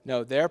going?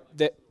 No,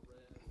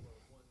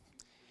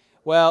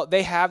 well,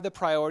 they have the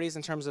priorities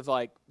in terms of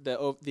like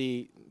the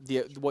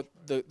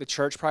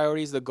church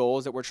priorities, the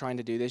goals that we're trying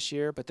to do this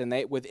year. But then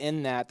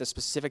within that, the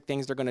specific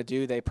things they're going to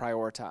do, they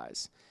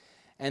prioritize.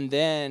 And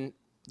then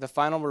the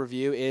final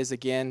review is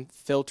again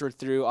filtered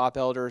through op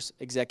elders,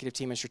 executive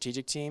team, and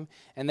strategic team.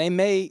 And they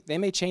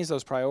may change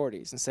those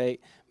priorities and say,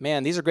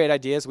 man, these are great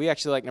ideas. We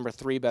actually like number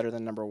 3 better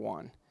than number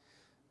 1.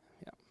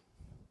 Yeah.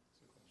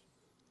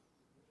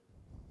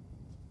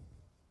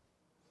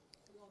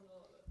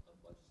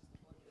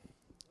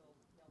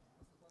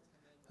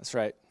 That's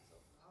right.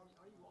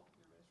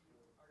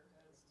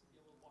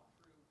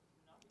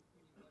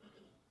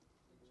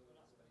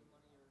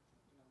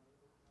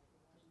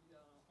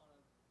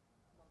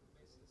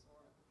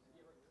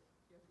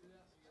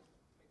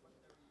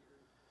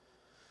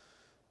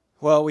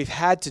 Well, we've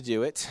had to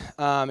do it,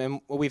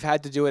 and we've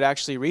had to do it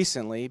actually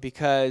recently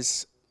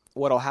because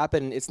what will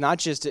happen, it's not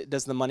just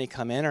does the money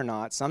come in or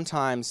not.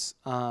 Sometimes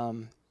a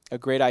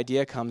great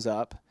idea comes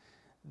up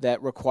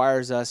that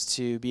requires us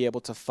to be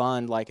able to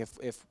fund, like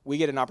if we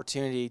get an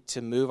opportunity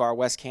to move our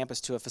West Campus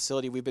to a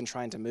facility we've been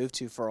trying to move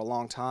to for a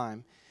long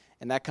time,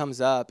 and that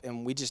comes up,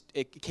 and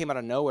it came out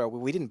of nowhere.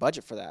 We didn't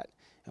budget for that,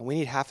 and we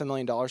need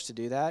 $500,000 to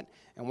do that,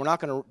 and we're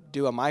not going to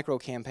do a micro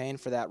campaign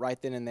for that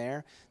right then and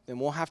there. Then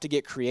we'll have to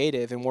get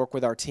creative and work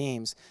with our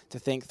teams to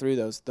think through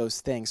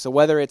those things. So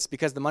whether it's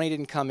because the money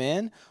didn't come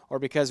in or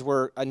because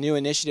a new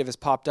initiative has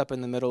popped up in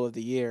the middle of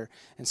the year,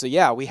 and so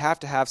we have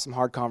to have some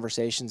hard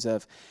conversations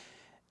of,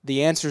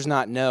 the answer's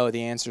not no,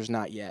 the answer's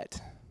not yet.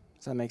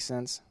 Does that make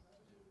sense?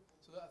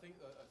 So I think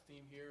a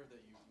theme here that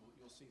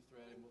you'll see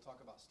thread, and we'll talk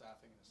about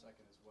staffing in a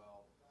second as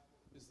well,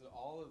 is that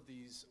all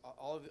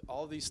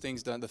of these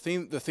things done. The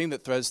theme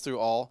that threads through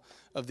all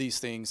of these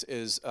things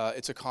is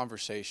it's a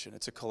conversation,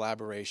 it's a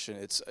collaboration.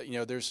 It's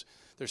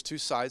there's two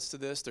sides to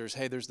this.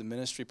 There's the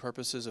ministry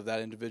purposes of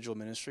that individual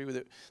ministry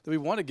that we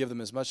want to give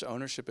them as much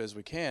ownership as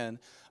we can,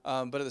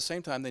 but at the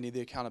same time they need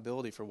the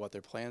accountability for what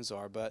their plans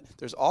are. But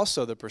there's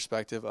also the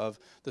perspective of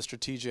the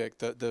strategic,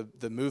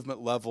 the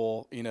movement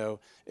level,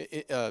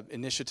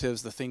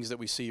 initiatives, the things that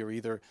we see are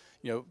either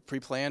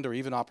pre-planned or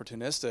even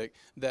opportunistic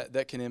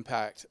that can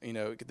impact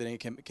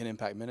can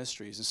impact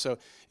ministries. And so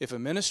if a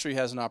ministry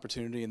has an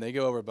opportunity and they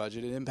go over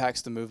budget, it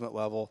impacts the movement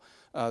level,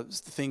 the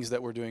things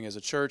that we're doing as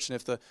a church. And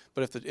if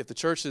the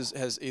church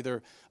has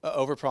either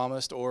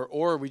overpromised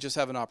or we just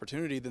have an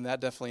opportunity, then that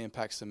definitely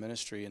impacts the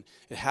ministry. And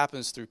it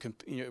happens through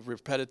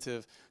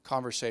repetitive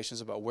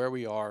conversations about where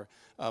we are,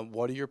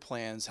 what are your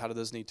plans, how do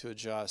those need to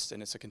adjust,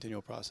 and it's a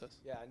continual process.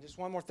 Yeah, and just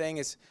one more thing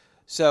is,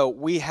 so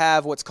we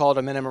have what's called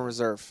a minimum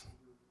reserve,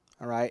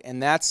 all right?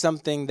 And that's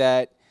something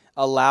that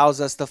allows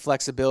us the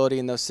flexibility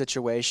in those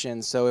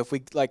situations. So if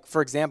we, like,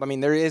 for example,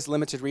 there is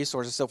limited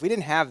resources. So if we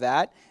didn't have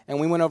that and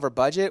we went over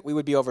budget, we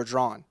would be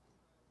overdrawn,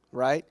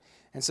 right?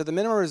 And so the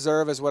minimum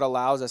reserve is what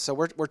allows us. So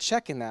we're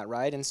checking that,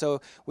 right? And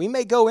so we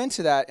may go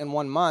into that in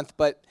 1 month,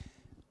 but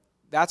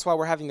that's why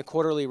we're having the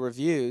quarterly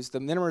reviews. The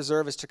minimum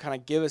reserve is to kind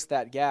of give us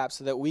that gap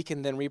so that we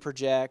can then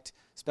reproject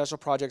special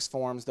projects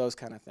forms, those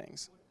kind of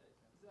things.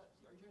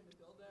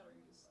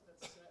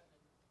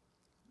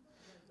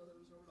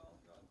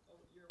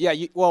 Yeah,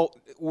 well,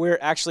 we're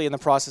actually in the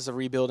process of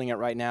rebuilding it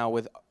right now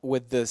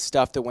with the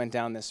stuff that went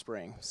down this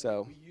spring.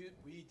 So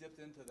We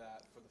dipped into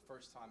that for the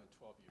first time in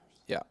 12 years.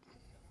 yeah.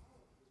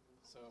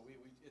 So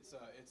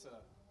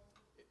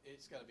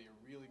it's got to be a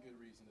really good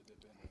reason to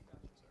dip into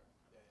that reserve.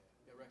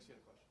 Yeah, Rex, you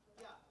had a question.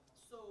 Yeah,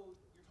 so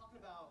you're talking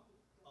about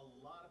a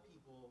lot of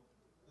people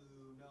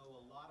who know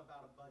a lot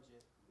about a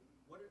budget.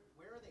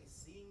 Where are they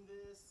seeing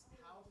this?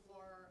 How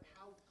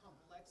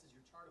complex is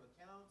your chart of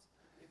accounts?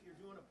 If you're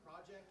doing a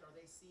project, are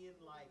they seeing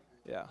like,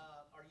 Yeah.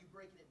 Are you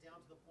breaking it down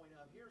to the point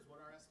of here's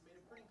what our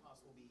estimated printing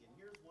cost will be, and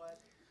here's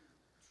what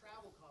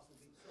travel costs will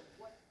be? So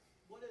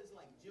what is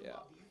like Jim Yeah.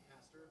 Bob, the youth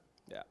pastor,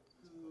 Yeah.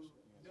 who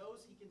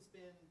knows he can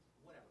spend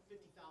whatever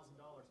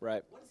 $50,000?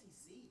 Right. What does he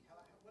see?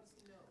 What does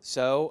he know?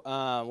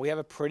 So we have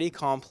a pretty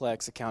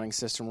complex accounting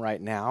system right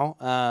now.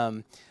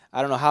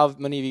 I don't know how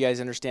many of you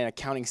guys understand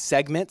accounting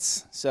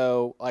segments.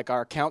 So like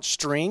our account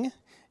string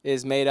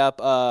is made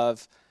up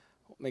of,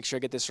 make sure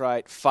I get this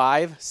right,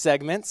 5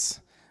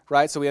 segments,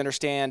 right? So we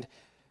understand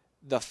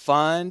the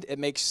fund.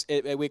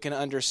 We can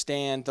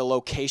understand the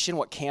location,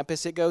 what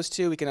campus it goes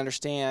to. We can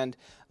understand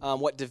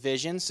what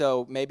division.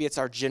 So maybe it's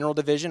our general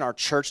division, our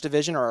church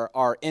division, or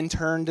our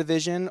intern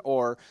division,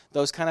 or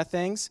those kind of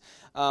things.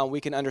 We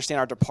can understand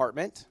our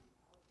department,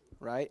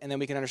 right? And then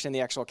we can understand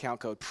the actual account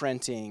code,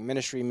 printing,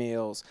 ministry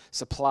meals,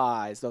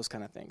 supplies, those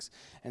kind of things.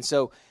 And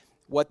so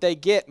what they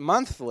get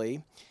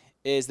monthly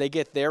is they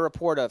get their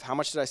report of how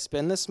much did I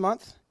spend this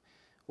month,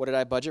 what did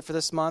I budget for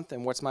this month,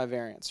 and what's my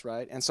variance,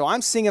 right? And so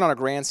I'm seeing it on a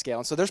grand scale.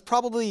 And so there's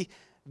probably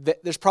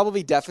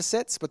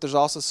deficits, but there's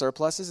also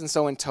surpluses. And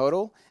so in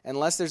total,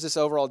 unless there's this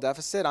overall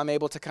deficit, I'm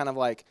able to kind of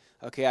like,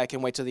 okay, I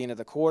can wait till the end of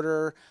the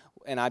quarter,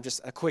 and I'm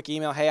just a quick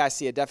email, hey, I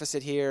see a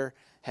deficit here,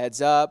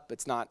 heads up.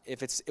 It's not,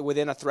 if it's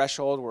within a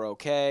threshold, we're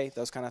okay,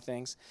 those kind of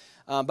things.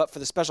 But for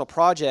the special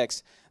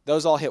projects,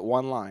 those all hit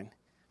one line.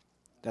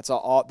 That's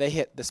all they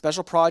hit. The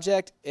special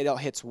project, it all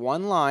hits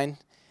one line,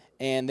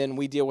 and then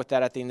we deal with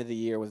that at the end of the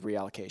year with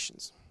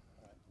reallocations.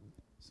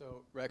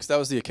 So, Rex, that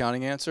was the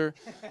accounting answer.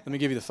 Let me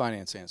give you the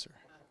finance answer.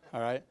 All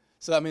right?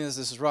 So, I mean, this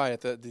is right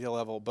at the deal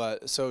level.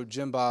 But so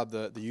Jim Bob,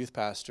 the youth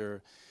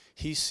pastor,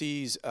 he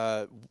sees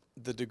the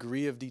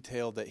degree of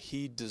detail that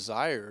he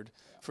desired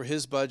for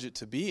his budget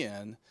to be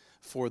in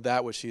for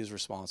that which he is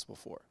responsible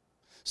for.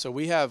 So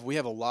we have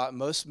a lot.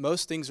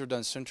 Most things are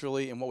done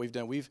centrally, and what we've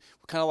done, we've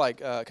kind of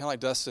like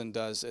Dustin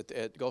does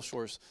at Gulf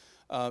Shores,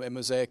 at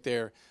Mosaic.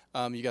 There,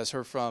 you guys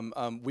heard from.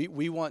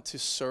 We want to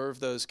serve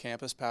those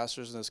campus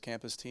pastors and those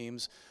campus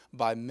teams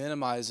by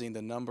minimizing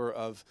the number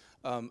of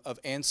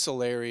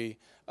ancillary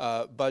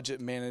budget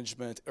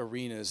management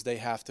arenas they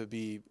have to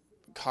be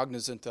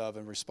cognizant of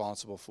and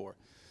responsible for.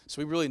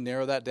 So we really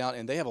narrow that down,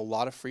 and they have a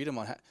lot of freedom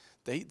on how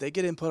they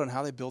get input on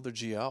how they build their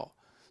GL.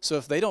 So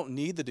if they don't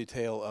need the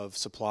detail of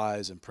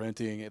supplies and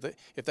printing, if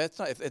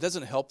it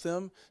doesn't help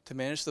them to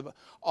manage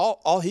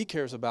all he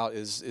cares about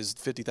is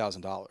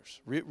 $50,000,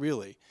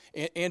 really.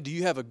 And do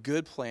you have a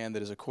good plan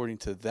that is according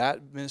to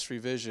that ministry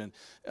vision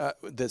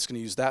that's going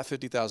to use that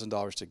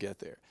 $50,000 to get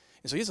there?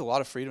 And so he has a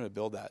lot of freedom to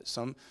build that.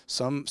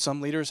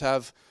 Some leaders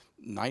have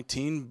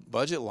 19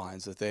 budget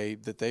lines that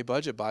they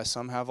budget by.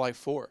 Some have like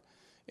 4,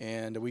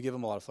 and we give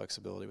them a lot of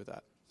flexibility with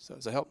that. So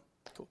does that help?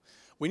 Cool.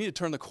 We need to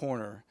turn the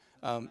corner.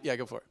 Yeah,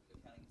 go for it.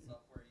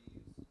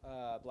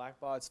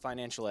 Blackbaud's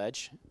Financial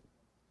Edge.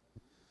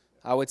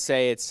 I would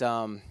say it's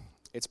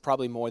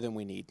probably more than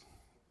we need.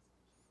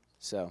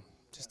 So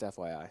just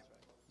FYI.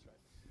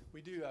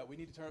 We do. We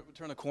need to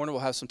turn the corner.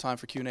 We'll have some time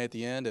for Q&A at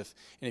the end.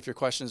 If your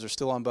questions are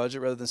still on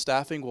budget rather than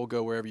staffing, we'll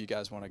go wherever you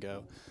guys want to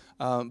go.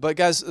 But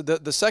guys,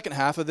 the second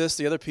half of this,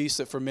 the other piece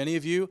that for many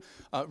of you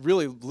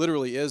really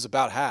literally is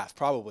about half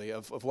probably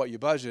of what you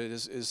budget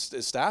is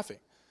staffing.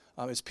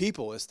 It's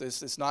people.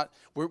 It's not.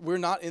 We're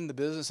not in the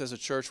business as a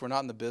church. We're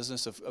not in the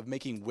business of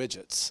making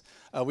widgets.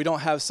 We don't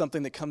have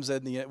something that comes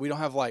in the end. We don't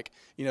have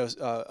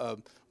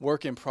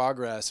work in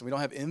progress. And we don't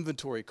have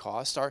inventory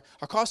costs. Our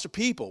costs are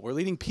people. We're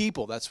leading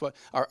people. That's what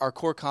our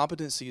core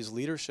competency is,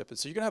 leadership. And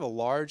so you're going to have a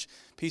large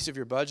piece of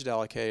your budget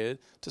allocated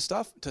to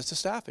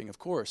staffing, of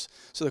course.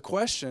 So the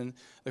question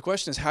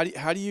is how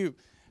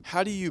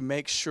do you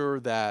make sure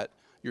that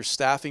your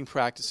staffing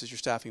practices, your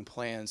staffing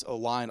plans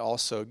align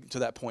also to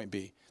that point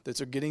B? That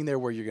they're getting there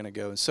where you're going to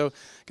go. And so,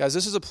 guys,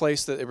 this is a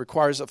place that it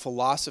requires a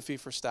philosophy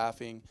for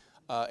staffing,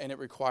 and it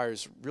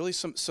requires really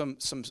some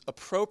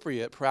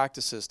appropriate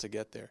practices to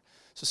get there.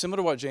 So similar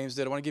to what James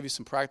did, I want to give you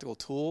some practical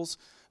tools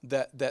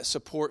that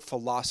support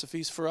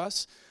philosophies for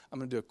us. I'm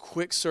going to do a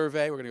quick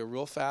survey. We're going to go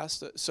real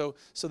fast. So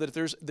that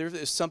if there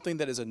is something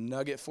that is a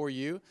nugget for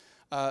you,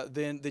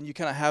 then you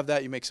kind of have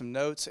that. You make some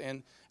notes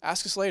and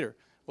ask us later.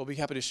 We'll be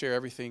happy to share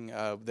everything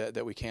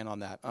that we can on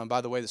that.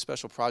 By the way, the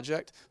special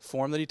project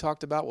form that he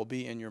talked about will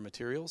be in your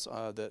materials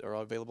that are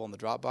available in the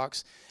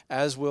Dropbox,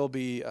 as will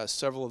be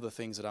several of the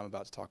things that I'm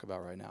about to talk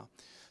about right now.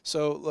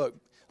 So look,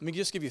 Let me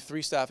just give you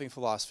 3 staffing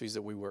philosophies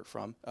that we work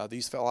from.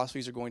 These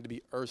philosophies are going to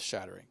be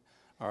earth-shattering.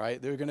 All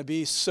right, they're going to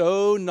be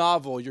so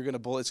novel, it's going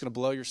to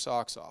blow your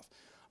socks off.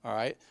 All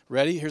right,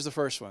 ready? Here's the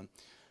first one.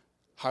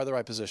 Hire the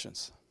right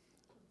positions.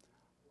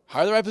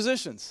 Hire the right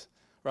positions,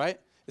 right?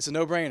 It's a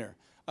no-brainer.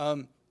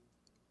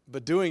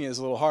 But doing it is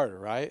a little harder,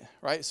 right?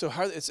 Right. So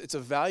it's a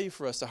value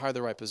for us to hire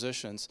the right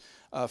positions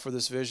for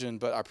this vision.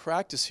 But our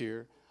practice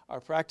here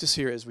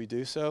as we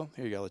do so,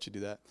 here you go, I'll let you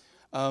do that,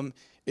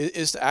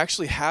 is to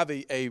actually have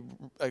a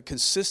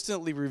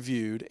consistently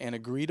reviewed and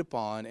agreed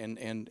upon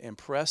and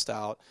pressed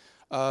out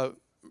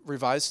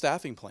revised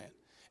staffing plan.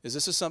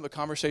 This is a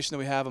conversation that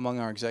we have among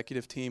our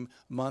executive team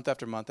month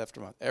after month after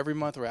month. Every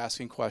month we're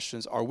asking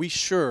questions. Are we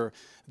sure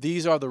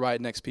these are the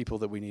right next people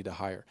that we need to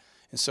hire?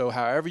 And so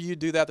however you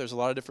do that, there's a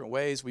lot of different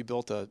ways. We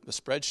built a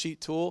spreadsheet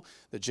tool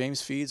that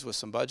James feeds with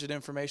some budget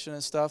information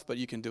and stuff, but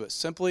you can do it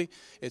simply.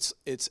 It's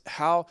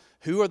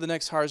who are the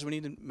next hires we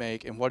need to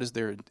make, and what is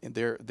their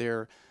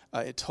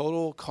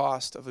total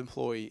cost of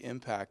employee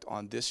impact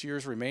on this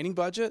year's remaining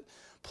budget.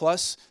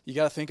 Plus, you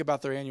got to think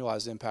about their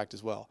annualized impact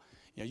as well.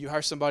 You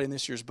hire somebody in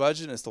this year's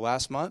budget, and it's the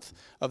last month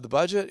of the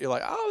budget. You're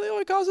like, oh, they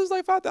only cost us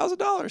like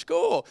 $5,000.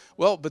 Cool.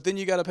 Well, but then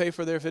you got to pay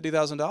for their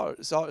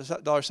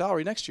 $50,000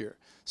 salary next year.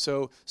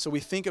 So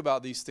we think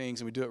about these things,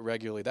 and we do it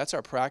regularly. That's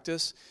our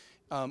practice.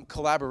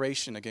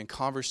 Collaboration, again,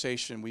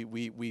 conversation.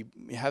 We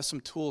have some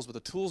tools, but the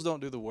tools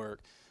don't do the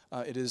work.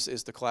 It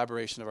is the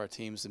collaboration of our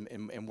teams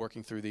and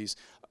working through these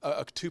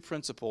 2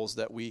 principles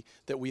that we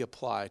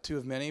apply. 2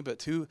 of many, but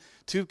two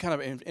kind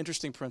of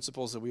interesting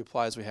principles that we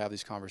apply as we have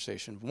these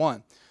conversations.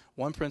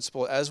 One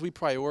principle, as we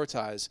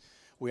prioritize,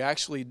 we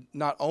actually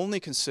not only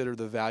consider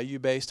the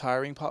value-based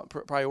hiring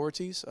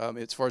priorities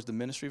as far as the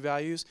ministry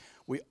values,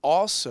 we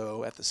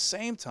also, at the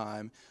same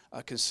time,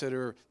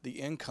 consider the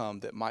income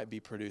that might be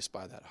produced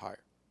by that hire.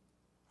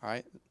 All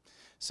right?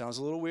 Sounds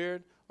a little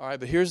weird. All right,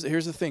 but here's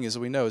the thing, as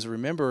we know, is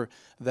remember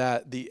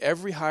that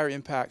every hire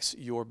impacts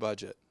your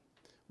budget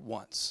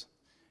once.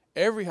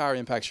 Every hire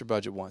impacts your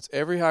budget once.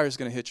 Every hire is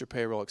going to hit your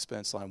payroll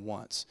expense line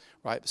once,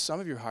 right? But some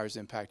of your hires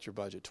impact your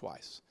budget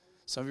twice.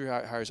 Some of your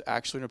hires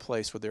actually in a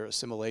place where they're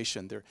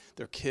assimilation,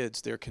 they're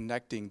kids, they're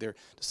connecting, they're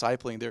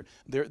discipling,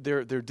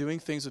 they're doing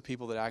things with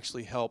people that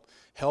actually help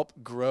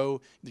grow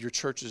your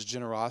church's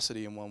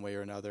generosity in one way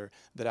or another,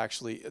 that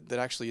actually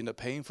end up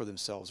paying for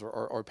themselves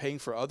or paying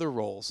for other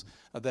roles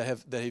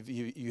that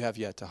you have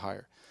yet to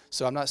hire.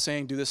 So I'm not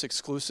saying do this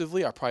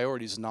exclusively. Our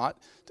priority is not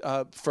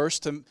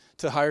first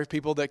to hire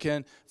people that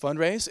can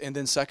fundraise, and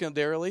then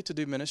secondarily to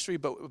do ministry.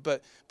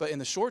 But in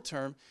the short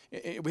term,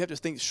 we have to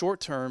think short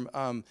term.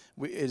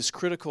 It is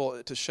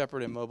critical to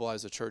shepherd and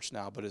mobilize the church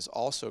now, but it's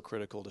also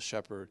critical to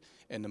shepherd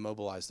and to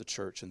mobilize the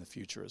church in the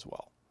future as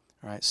well.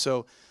 All right.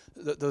 So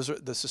the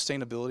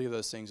sustainability of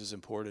those things is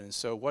important. And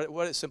so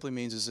what it simply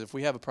means is if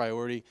we have a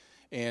priority.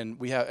 And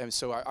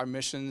so our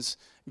missions,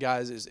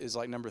 guys, is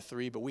like number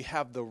 3, but we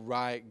have the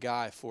right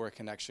guy for a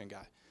connection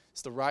guy.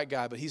 It's the right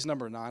guy, but he's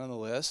number 9 on the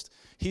list.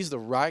 He's the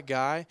right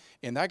guy,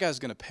 and that guy's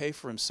going to pay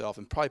for himself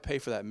and probably pay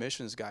for that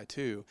missions guy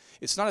too.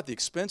 It's not at the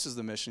expense of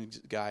the missions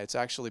guy. It's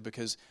actually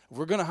because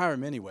we're going to hire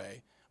him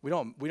anyway. We're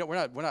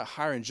not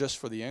hiring just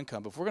for the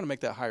income, but if we're going to make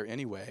that hire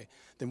anyway,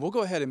 then we'll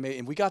go ahead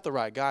and we got the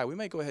right guy. We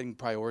may go ahead and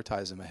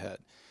prioritize him ahead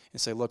and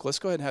say, look, let's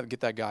go ahead and get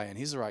that guy in.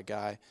 He's the right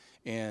guy.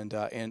 And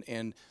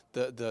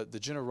the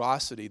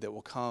generosity that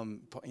will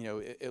come,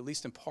 at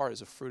least in part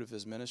as a fruit of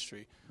his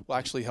ministry, will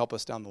actually help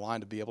us down the line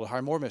to be able to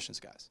hire more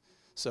missions guys.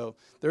 So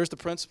there's the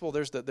principle.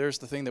 There's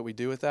the thing that we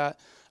do with that.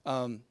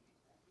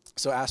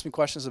 So ask me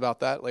questions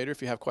about that later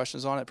if you have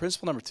questions on it.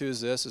 Principle number 2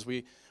 is this: is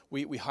we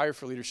hire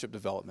for leadership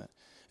development.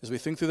 As we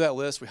think through that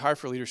list, we hire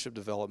for leadership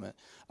development.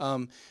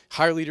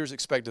 Hire leaders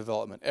expect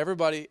development.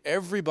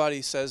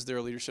 Everybody says they're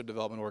a leadership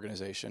development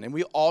organization, and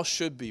we all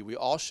should be. We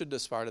all should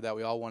aspire to that.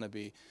 We all want to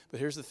be.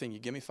 But here's the thing. You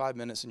give me 5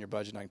 minutes in your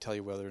budget, and I can tell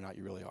you whether or not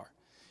you really are.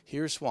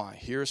 Here's why.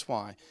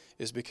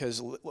 Is because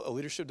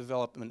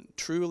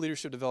true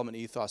leadership development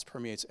ethos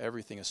permeates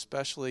everything,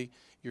 especially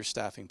your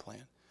staffing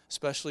plan,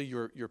 especially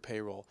your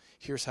payroll.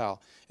 Here's how.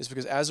 It's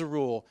because as a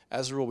rule,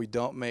 we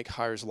don't make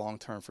hires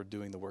long-term for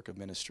doing the work of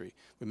ministry.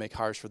 We make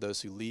hires for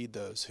those who lead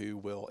those who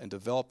will, and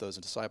develop those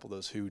and disciple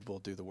those who will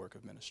do the work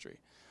of ministry.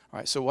 All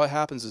right, so what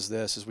happens is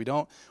this: is we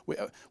don't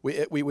want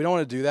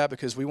to do that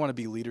because we want to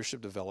be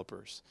leadership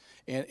developers.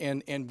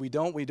 And we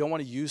don't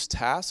want to use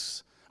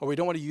tasks, or we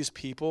don't want to use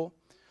people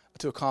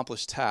to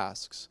accomplish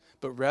tasks,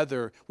 but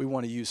rather we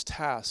want to use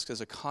tasks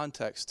as a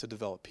context to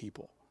develop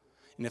people.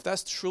 And if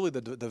that's truly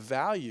the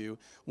value,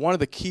 one of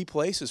the key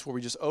places where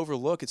we just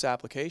overlook its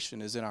application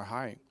is in our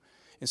hiring.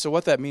 And so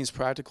what that means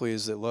practically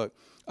is that, look,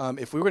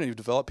 if we were going to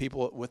develop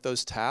people with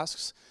those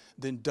tasks,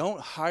 then don't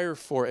hire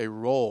for a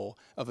role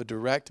of a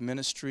direct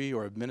ministry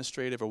or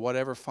administrative or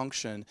whatever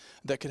function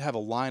that could have a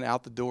line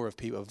out the door of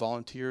people, of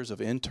volunteers,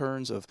 of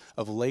interns, of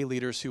lay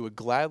leaders who would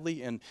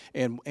gladly and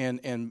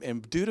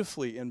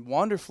dutifully and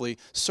wonderfully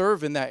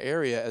serve in that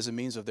area as a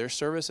means of their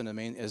service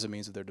and as a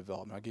means of their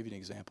development. I'll give you an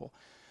example.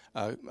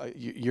 a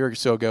year or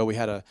so ago, we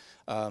had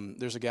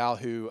there's a gal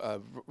who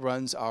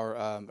runs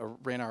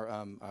ran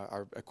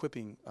our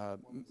equipping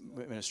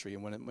ministry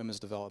in women's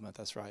development.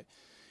 That's right.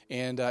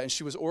 And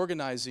she was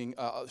organizing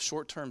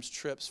short-term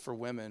trips for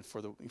women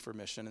for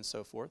mission and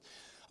so forth.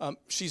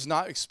 She's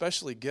not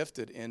especially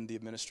gifted in the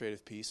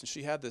administrative piece, and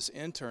she had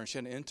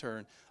an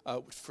intern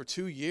for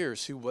 2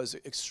 years who was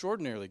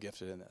extraordinarily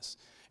gifted in this.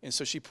 And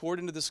so she poured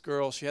into this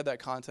girl. She had that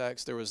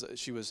context.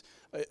 She was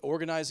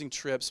organizing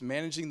trips,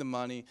 managing the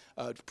money,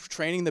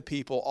 training the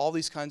people, all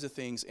these kinds of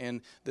things.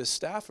 And this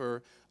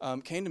staffer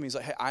came to me. He's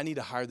like, hey, I need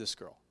to hire this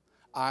girl.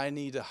 I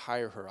need to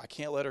hire her. I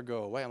can't let her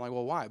go away. I'm like,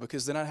 well, why?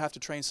 Because then I'd have to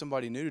train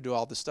somebody new to do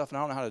all this stuff, and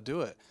I don't know how to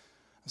do it.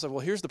 I was like,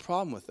 well, here's the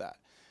problem with that.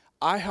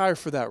 I hire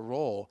for that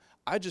role.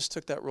 I just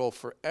took that role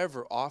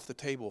forever off the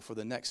table for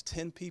the next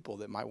 10 people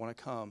that might want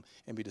to come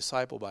and be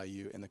discipled by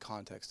you in the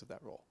context of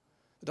that role.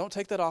 Don't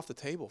take that off the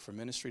table for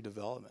ministry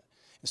development.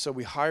 And so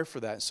we hire for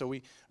that. And so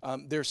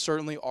there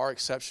certainly are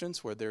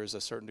exceptions where there is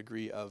a certain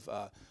degree of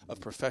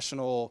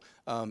professional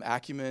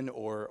acumen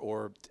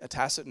or a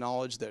tacit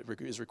knowledge that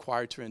is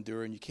required to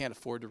endure, and you can't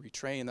afford to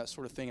retrain and that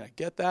sort of thing. And I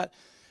get that.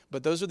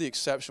 But those are the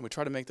exception. We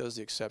try to make those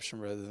the exception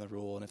rather than the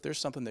rule. And if there's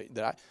something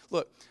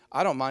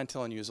I don't mind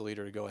telling you as a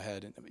leader to go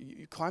ahead and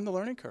you climb the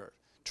learning curve.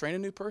 Train a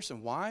new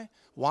person. Why?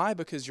 Why?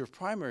 Because your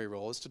primary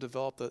role is to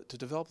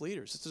develop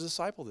leaders. It's to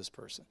disciple this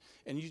person.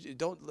 And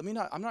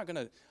I'm not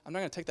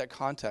gonna take that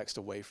context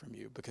away from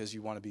you because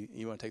you want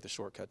to take the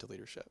shortcut to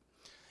leadership.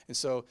 And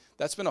so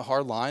that's been a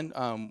hard line.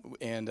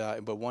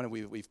 But one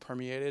we've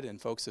permeated,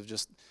 and folks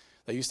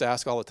they used to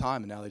ask all the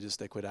time, and now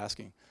they quit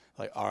asking.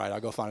 Like, all right,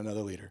 I'll go find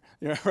another leader.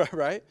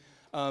 Right?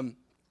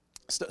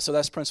 So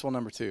that's principle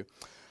number 2.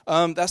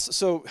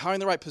 So hiring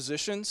the right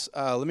positions.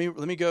 Let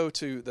me go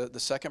to the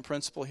second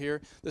principle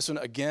here. This one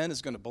again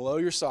is going to blow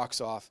your socks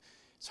off.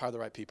 It's hire the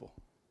right people.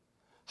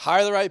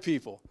 Hire the right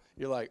people.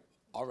 You're like,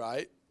 all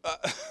right,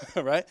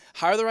 right?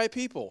 Hire the right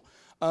people.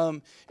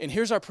 And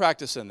here's our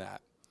practice in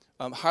that.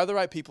 Hire the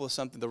right people is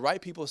something. The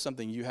right people is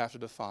something you have to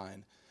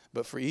define.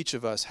 But for each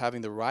of us,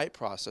 having the right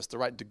process, the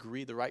right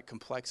degree, the right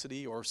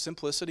complexity or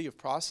simplicity of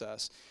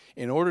process,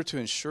 in order to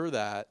ensure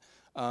that.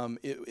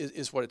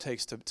 Is what it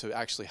takes to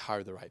actually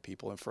hire the right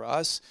people. And for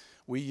us,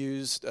 we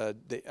used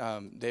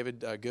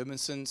David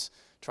Goodmanson's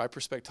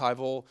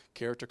triperspectival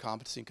character,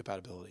 competency, and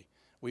compatibility.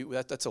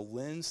 That's a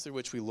lens through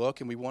which we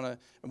look, and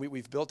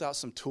we've built out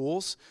some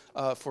tools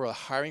for a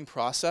hiring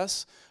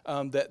process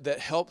that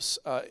helps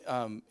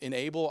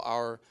enable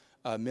our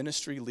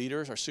ministry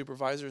leaders, our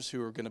supervisors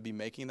who are going to be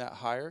making that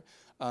hire,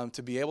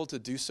 to be able to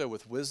do so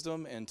with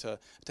wisdom and to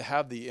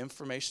have the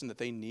information that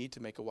they need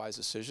to make a wise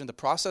decision. The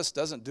process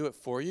doesn't do it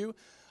for you,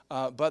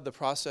 but the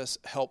process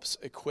helps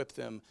equip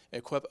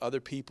other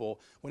people.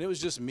 When it was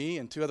just me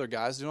and 2 other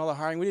guys doing all the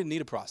hiring, we didn't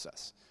need a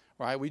process,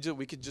 right? We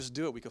could just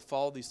do it. We could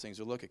follow these things.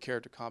 We look at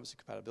character, competency,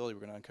 compatibility.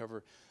 We're going to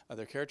uncover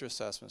their character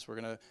assessments. We're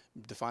going to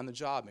define the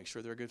job, make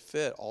sure they're a good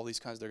fit, all these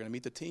kinds. They're going to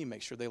meet the team,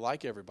 make sure they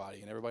like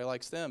everybody and everybody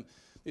likes them.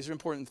 These are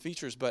important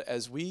features, but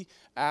as we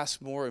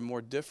ask more and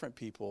more different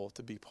people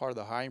to be part of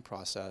the hiring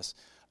process,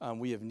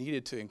 we have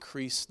needed to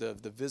increase the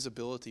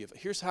visibility of,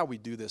 here's how we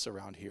do this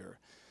around here.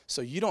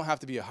 So you don't have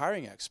to be a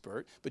hiring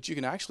expert, but you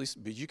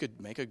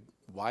could make a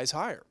wise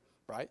hire,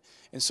 right?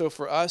 And so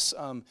for us,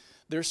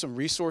 there's some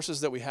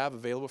resources that we have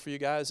available for you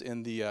guys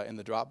in the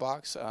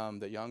Dropbox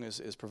that Young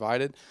is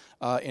provided,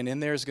 and in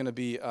there is going to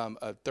be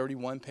a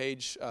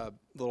 31-page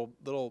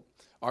little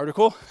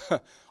article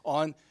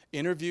on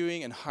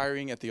interviewing and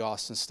hiring at the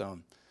Austin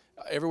Stone.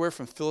 Everywhere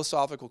from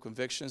philosophical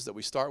convictions that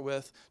we start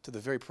with to the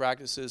very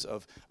practices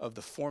of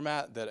the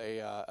format that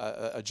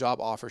a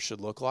job offer should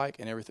look like,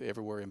 and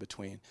everywhere in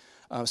between.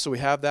 So we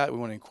have that. We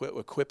want to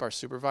equip our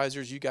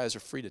supervisors. You guys are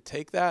free to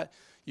take that.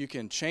 You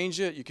can change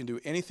it. You can do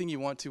anything you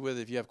want to with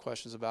it. If you have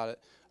questions about it,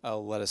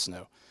 let us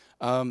know.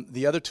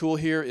 The other tool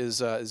here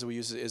is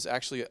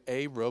actually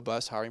a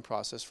robust hiring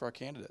process for our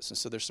candidates. And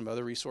so there's some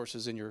other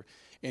resources in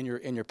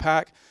your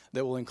pack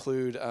that will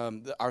include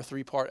our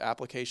 3-part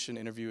application,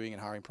 interviewing,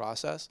 and hiring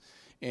process.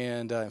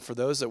 And for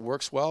those that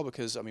works well,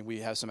 because we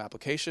have some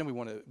application, we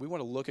want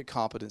to look at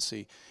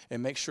competency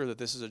and make sure that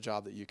this is a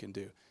job that you can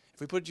do. If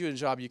we put you in a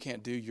job you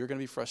can't do, you're going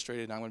to be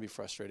frustrated, and I'm going to be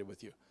frustrated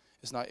with you.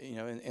 It's not,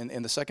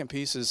 and the second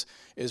piece is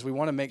we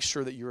want to make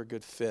sure that you're a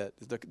good fit,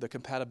 the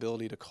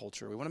compatibility to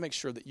culture. We want to make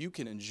sure that you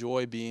can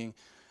enjoy being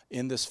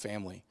in this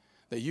family,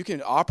 that you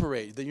can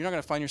operate, that you're not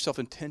going to find yourself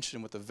in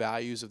tension with the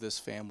values of this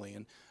family.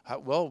 And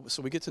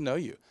so we get to know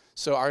you.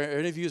 So our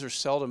interviews are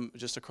seldom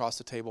just across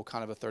the table,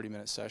 kind of a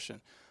 30-minute session.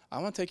 I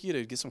want to take you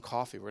to get some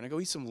coffee. We're going to go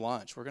eat some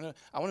lunch.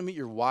 I want to meet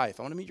your wife.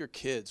 I want to meet your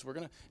kids. We're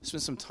going to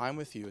spend some time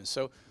with you. And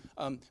so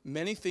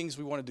many things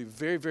we want to do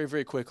very, very,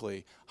 very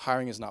quickly.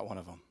 Hiring is not one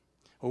of them.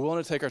 We're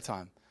willing to take our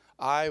time.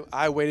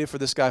 I waited for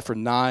this guy for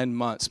 9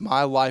 months.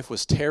 My life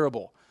was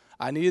terrible.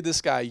 I needed this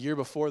guy a year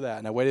before that,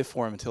 and I waited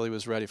for him until he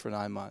was ready for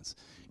 9 months.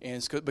 And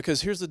it's good,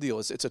 because here's the deal.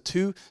 It's a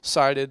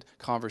two-sided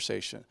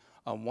conversation.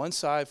 On one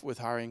side with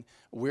hiring,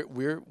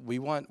 we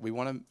want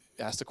to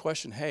ask the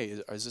question, hey,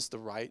 is this the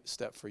right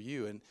step for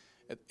you?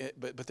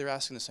 But they're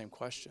asking the same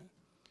question.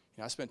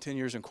 I spent 10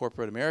 years in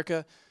corporate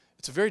America.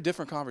 It's a very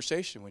different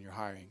conversation when you're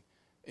hiring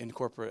in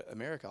corporate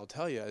America. I'll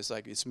tell you,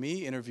 it's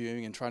me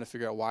interviewing and trying to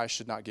figure out why I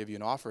should not give you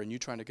an offer, and you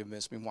trying to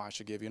convince me why I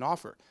should give you an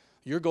offer.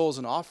 Your goal is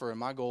an offer, and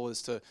my goal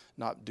is to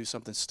not do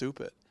something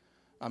stupid.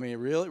 I mean,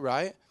 really,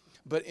 right?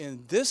 But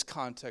in this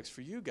context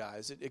for you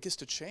guys, it gets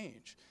to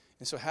change.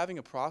 And so having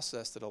a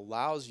process that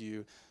allows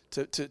you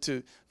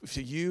to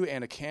you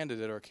and a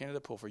candidate, or a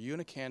candidate pool, for you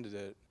and a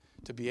candidate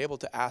to be able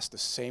to ask the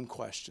same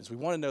questions. We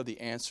want to know the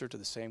answer to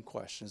the same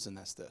questions, and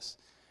that's this.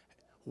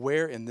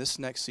 Where in this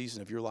next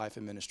season of your life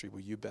and ministry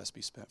will you best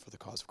be spent for the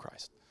cause of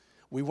Christ?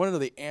 We want to know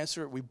the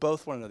answer. We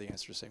both want to know the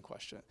answer to the same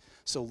question.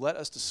 So let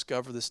us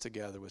discover this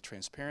together with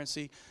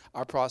transparency.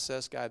 Our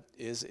process, God,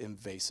 is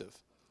invasive.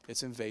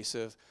 It's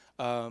invasive,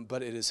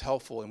 but it is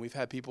helpful. And we've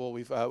had people,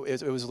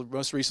 it was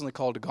most recently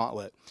called a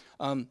gauntlet.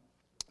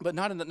 But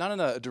not in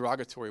a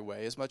derogatory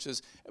way, as much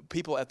as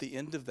people at the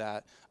end of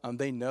that,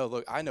 they know,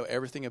 look, I know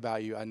everything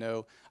about you. I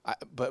know,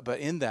 but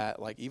in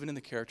that, like even in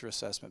the character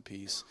assessment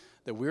piece,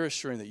 that we're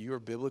assuring that you are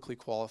biblically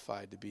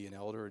qualified to be an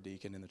elder or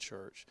deacon in the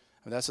church.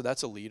 I mean,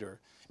 that's a leader.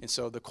 And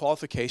so the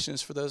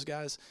qualifications for those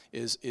guys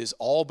is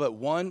all but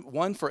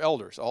one for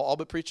elders, all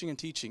but preaching and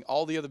teaching.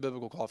 All the other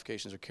biblical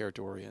qualifications are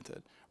character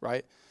oriented,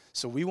 right?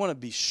 So we want to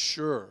be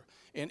sure.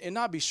 And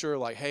not be sure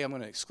like, hey, I'm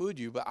going to exclude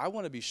you, but I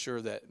want to be sure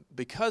that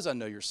because I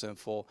know you're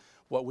sinful,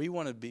 what we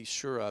want to be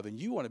sure of and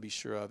you want to be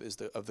sure of is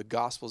of the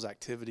gospel's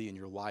activity in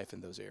your life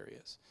in those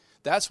areas.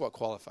 That's what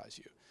qualifies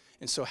you.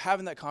 And so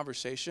having that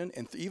conversation,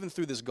 and even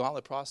through this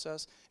gauntlet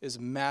process, is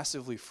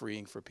massively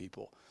freeing for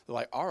people. They're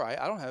like, all right,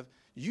 I don't have,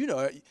 you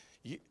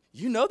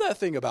know that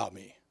thing about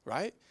me,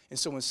 right? And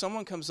so when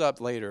someone comes up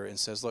later and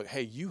says, look,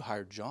 hey, you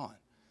hired John.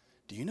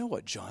 Do you know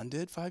what John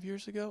did 5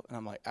 years ago? And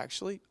I'm like,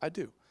 actually, I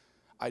do.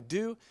 I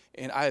do,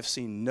 and I have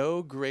seen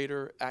no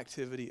greater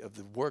activity of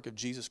the work of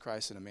Jesus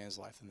Christ in a man's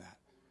life than that.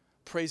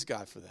 Praise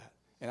God for that,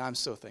 and I'm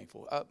so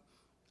thankful.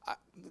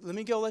 Let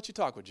me go let you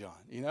talk with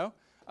John,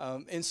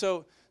 And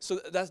so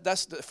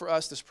that's for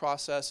us, this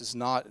process is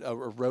not a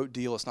rote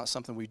deal. It's not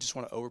something we just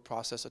want to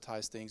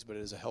over-processitize things, but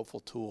it is a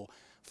helpful tool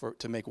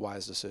to make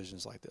wise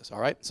decisions like this, all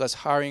right? So that's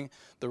hiring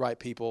the right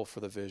people for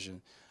the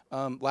vision.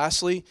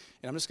 Lastly,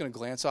 and I'm just going to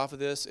glance off of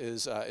this,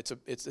 is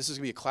this is going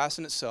to be a class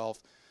in itself.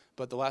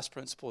 But the last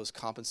principle is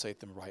compensate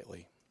them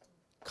rightly.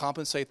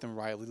 Compensate them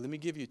rightly. Let me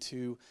give you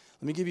two.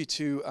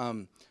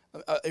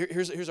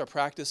 Here's our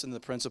practice and the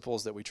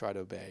principles that we try to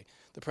obey.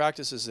 The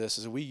practice is this: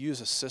 is we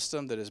use a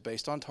system that is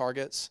based on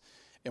targets,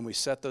 and we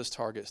set those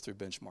targets through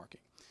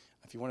benchmarking.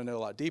 If you want to know a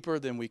lot deeper,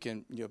 then we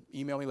can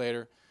email me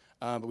later.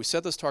 But we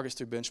set those targets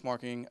through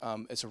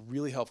benchmarking. It's a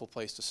really helpful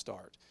place to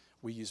start.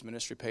 We use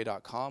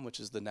ministrypay.com,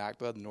 which is the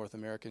NACBA, the North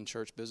American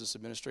Church Business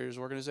Administrators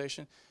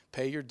Organization.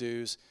 Pay your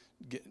dues,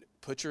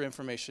 put your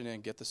information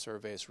in, get the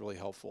survey. It's really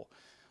helpful.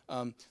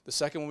 The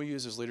second one we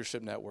use is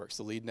Leadership Networks,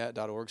 the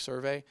leadnet.org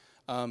survey.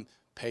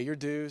 Pay your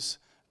dues,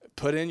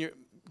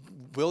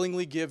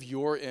 willingly give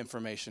your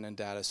information and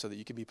data so that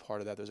you can be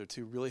part of that. Those are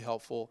two really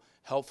helpful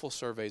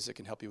surveys that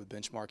can help you with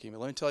benchmarking. But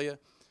let me tell you,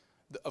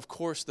 of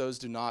course,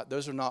 those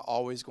are not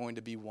always going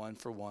to be one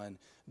for one.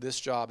 This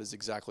job is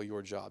exactly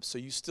your job. So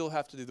you still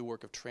have to do the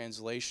work of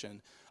translation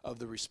of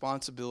the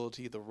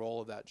responsibility, the role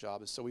of that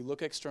job. And so we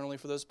look externally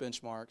for those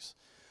benchmarks.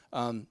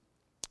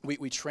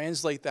 We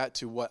translate that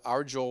to what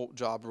our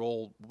job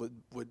role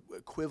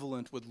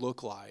would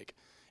look like,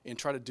 and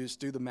try to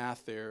do the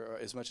math there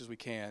as much as we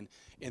can.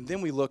 And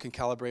then we look and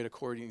calibrate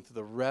according to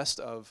the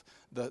rest of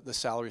the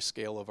salary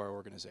scale of our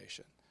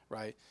organization,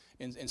 right?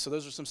 And so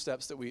those are some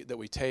steps that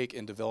we take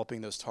in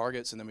developing those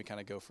targets, and then we kind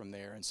of go from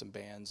there, and some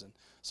bands and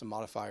some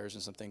modifiers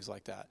and some things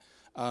like that.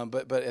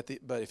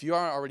 But if you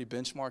aren't already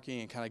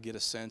benchmarking and kind of get a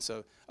sense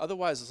of,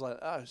 otherwise it's like,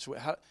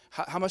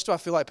 how much do I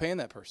feel like paying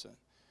that person?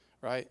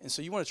 Right, and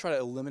so you want to try to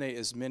eliminate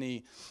as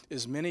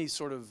many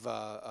sort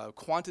of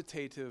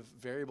quantitative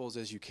variables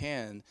as you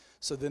can,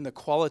 so then the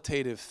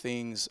qualitative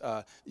things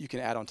you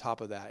can add on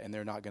top of that, and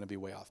they're not going to be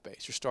way off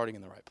base. You're starting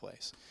in the right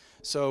place.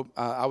 So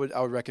I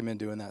would recommend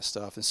doing that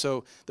stuff. And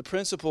so the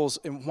principles,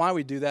 and why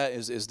we do that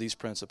is these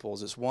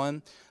principles. It's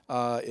one,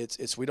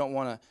 it's we don't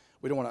want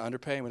to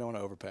underpay and we don't want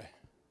to overpay.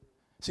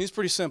 Seems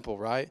pretty simple,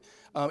 right?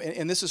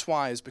 And this is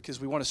why, is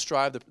because we want to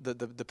strive.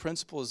 The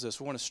principle is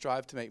this: we want to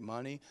strive to make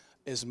money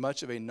as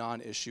much of a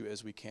non-issue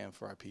as we can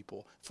for our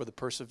people, for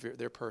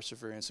their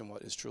perseverance in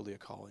what is truly a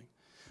calling.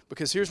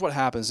 Because here's what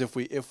happens: if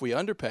we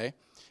underpay,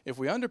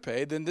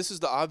 then this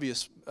is the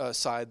obvious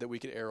side that we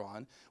could err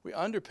on. We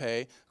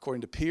underpay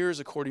according to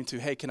peers, according to,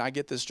 hey, can I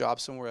get this job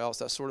somewhere else,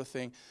 that sort of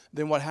thing.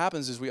 Then what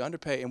happens is we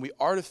underpay, and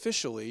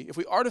if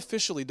we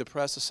artificially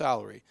depress the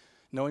salary,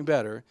 knowing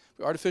better, if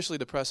we artificially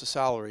depress a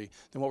salary,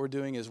 then what we're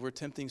doing is we're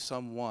tempting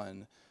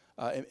someone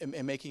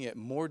and making it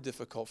more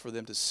difficult for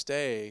them to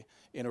stay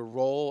in a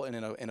role and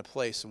in a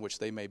place in which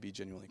they may be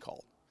genuinely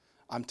called.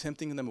 I'm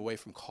tempting them away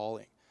from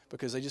calling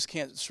because they just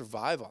can't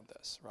survive on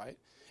this, right?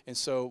 And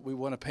so we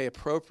want to pay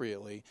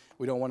appropriately.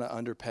 We don't want to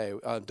underpay.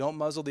 Don't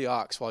muzzle the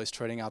ox while he's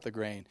treading out the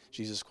grain.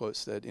 Jesus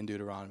quotes that in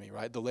Deuteronomy,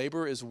 right? The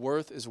laborer is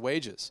worth his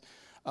wages.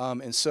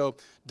 And so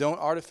don't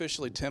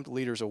artificially tempt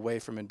leaders away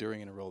from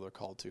enduring in a role they're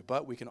called to.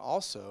 But we could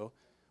also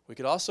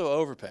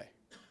overpay.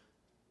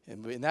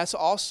 And that's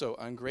also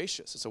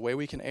ungracious. It's a way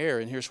we can err,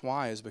 and here's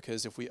why: is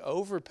because if we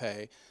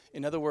overpay,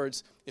 in other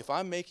words, if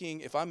I'm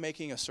making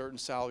a certain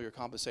salary or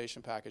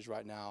compensation package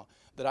right now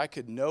that I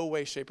could no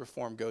way, shape, or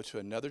form go to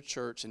another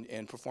church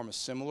and perform a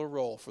similar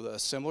role for a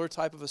similar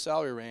type of a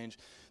salary range,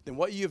 then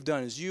what you have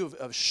done is you have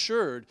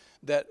assured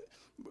that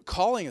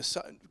calling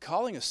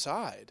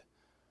aside,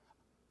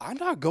 I'm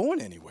not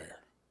going anywhere.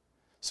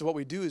 So what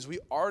we do is we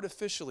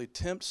artificially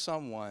tempt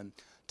someone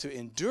to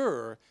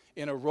endure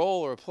in a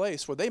role or a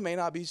place where they may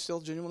not be still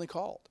genuinely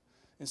called.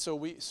 And so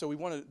we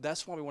want to.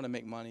 That's why we want to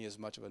make money as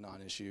much of a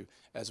non-issue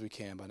as we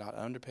can by not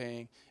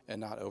underpaying and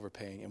not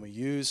overpaying. And we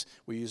use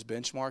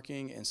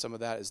benchmarking, and some of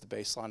that is the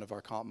baseline of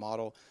our comp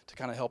model to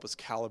kind of help us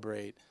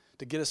calibrate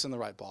to get us in the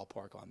right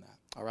ballpark on that.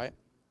 All right,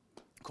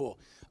 cool.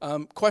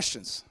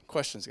 Questions,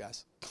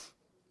 guys.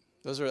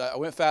 I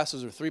went fast.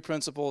 Those are 3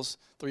 principles,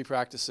 3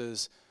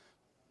 practices.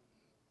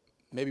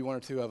 Maybe 1 or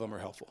 2 of them are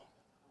helpful.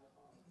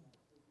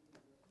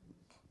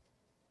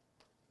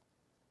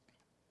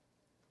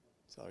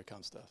 Salary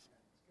comp stuff.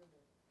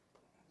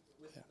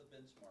 With the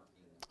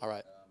benchmarking, All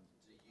right.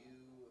 do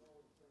you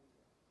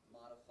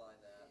modify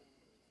that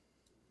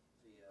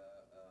via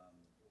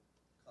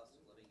cost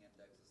of living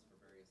indexes for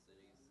various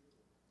cities?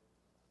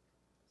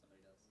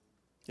 Somebody does?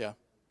 Yeah.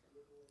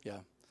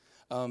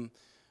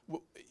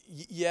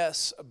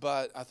 Yes,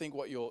 but I think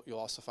what you'll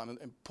also find,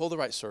 and pull the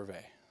right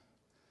survey.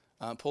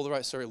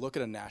 Look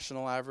at a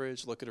national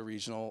average. Look at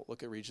regional.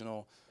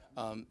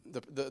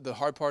 The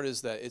hard part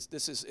is that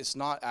it's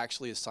not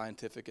actually as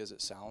scientific as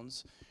it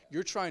sounds.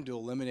 You're trying to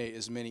eliminate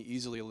as many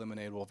easily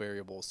eliminatable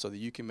variables so that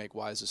you can make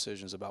wise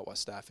decisions about what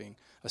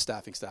a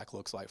staffing stack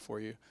looks like for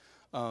you.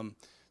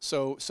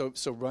 So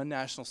run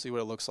national, see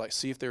what it looks like,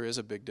 see if there is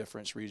a big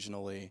difference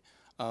regionally.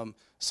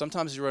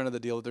 Sometimes you run into the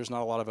deal that there's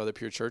not a lot of other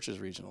peer churches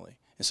regionally,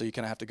 and so you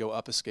kind of have to go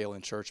up a scale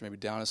in church, maybe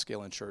down a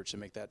scale in church,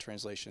 and make that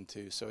translation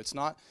too. So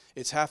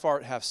it's half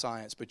art, half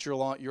science, but you're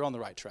on the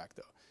right track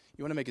though.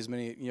 You want to make as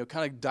many,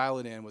 kind of dial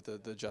it in with the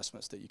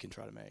adjustments that you can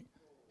try to make.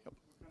 Yep.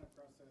 What kind of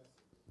process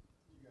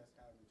do you guys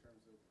have in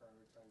terms of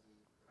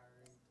prioritizing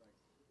hiring? Like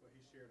what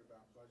he shared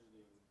about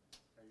budgeting,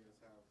 how you guys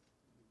have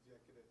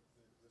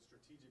the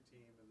strategic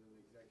team, and then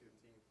the executive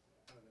team,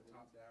 kind of the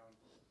top-down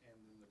and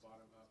then the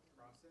bottom-up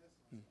process.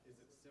 Is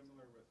it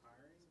similar with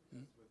hiring,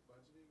 with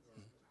budgeting, or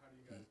how do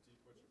you guys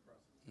what's your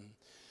process?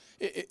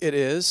 It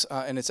is,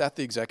 and it's at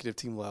the executive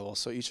team level.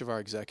 So each of our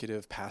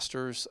executive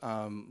pastors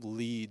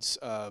leads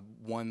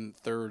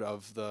 1/3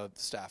 of the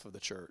staff of the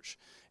church.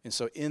 And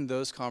so in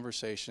those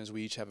conversations,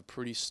 we each have a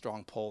pretty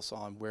strong pulse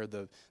on where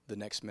the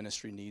next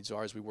ministry needs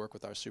are as we work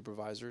with our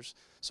supervisors.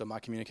 So my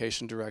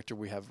communication director,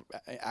 we have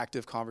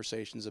active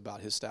conversations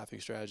about his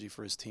staffing strategy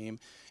for his team.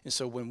 And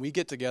so when we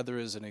get together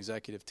as an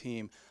executive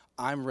team,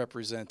 I'm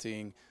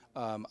representing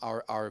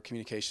our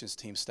communications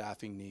team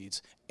staffing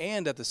needs,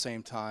 and at the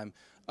same time,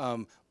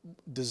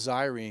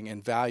 desiring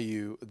and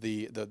value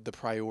the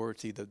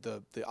priority,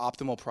 the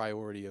optimal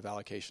priority of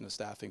allocation of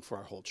staffing for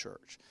our whole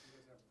church. You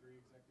guys have 3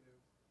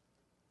 executives?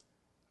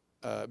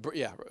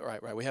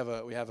 Right.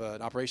 We have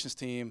an operations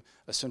team,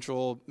 a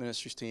central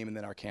ministries team, and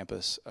then our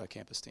campus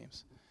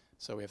teams.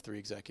 So we have 3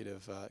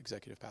 executive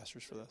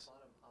pastors for this.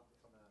 Bottom up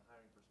from a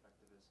hiring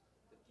perspective is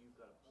that you've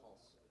got a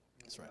pulse.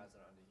 That's right. Guys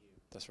that are under you.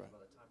 That's right. By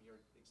the time your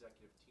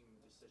executive team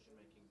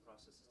decision-making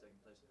process is taking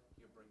place,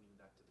 you're bringing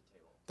that to the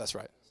table. That's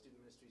right.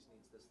 Student ministries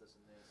needs this,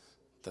 and this.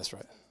 That's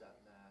right. Needs that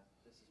and that.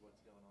 This is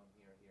what's going on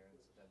here, and so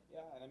then.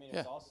 Yeah, and I mean,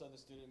 Yeah. it's also the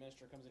student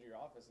minister comes into your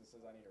office and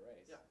says, I need a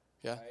raise. Yeah.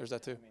 Yeah, Right? there's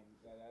that too. I mean,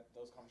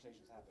 those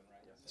conversations happen,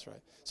 right? That's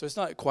right. So it's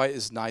not quite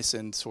as nice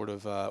and sort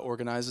of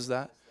organized as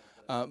that.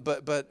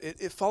 But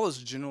it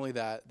follows generally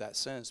that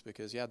sense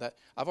because, that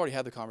I've already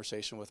had the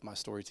conversation with my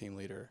story team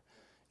leader.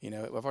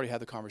 I've already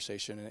had the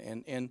conversation.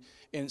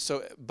 And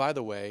so, by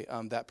the way,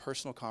 that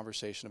personal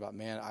conversation about,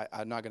 man,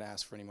 I'm not going to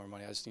ask for any more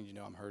money. I just need you to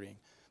know I'm hurting.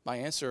 My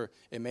answer,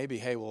 it may be,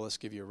 hey, well, let's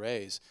give you a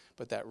raise.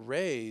 But that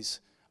raise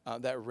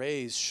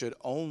should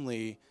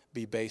only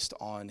be based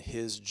on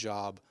his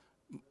job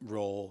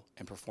role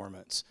and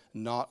performance,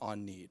 not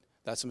on need.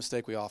 That's a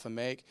mistake we often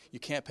make. You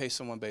can't pay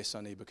someone based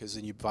on need because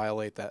then you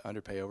violate that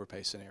underpay,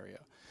 overpay scenario.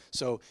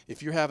 So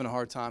if you're having a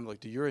hard time,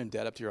 like, you're in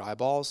debt up to your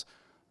eyeballs,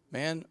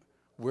 man,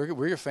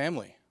 we're your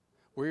family.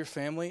 We're your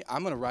family.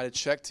 I'm going to write a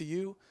check to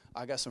you.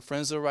 I got some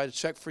friends that will write a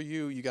check for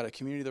you. You got a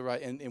community that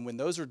write. And when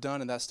those are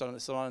done and that's still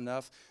not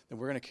enough, then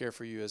we're going to care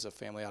for you as a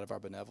family out of our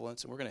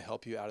benevolence, and we're going to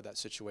help you out of that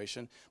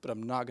situation. But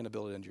I'm not going to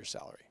build it into your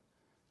salary,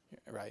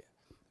 right?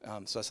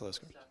 So that's how those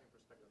go. Staffing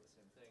perspective, the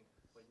same thing.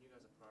 When you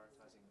guys are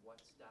prioritizing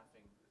what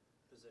staffing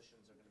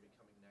positions are going to be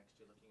coming next,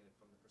 you're looking at it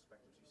from the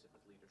perspectives you said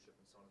with leadership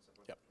and so on and so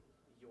forth. Yep.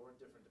 Your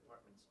different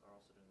departments are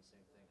also doing the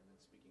same thing and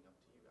then speaking up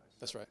to you guys.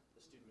 That's right.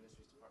 The student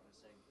ministries department is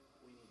saying,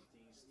 we need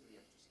these 3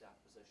 extra staff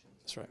positions.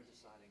 That's right. You're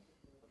deciding,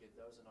 okay,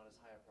 those are not as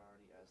high a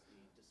priority as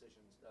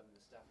decisions,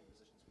 the staffing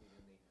positions we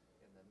need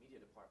in the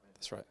media department.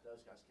 That's right. Those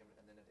guys come in,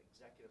 and then at the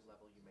executive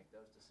level, you make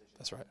those decisions.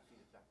 That's right. And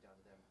feed it back down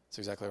to them. That's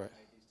exactly right.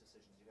 Make these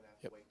decisions. You're gonna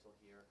have Yep. to wait till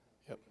here.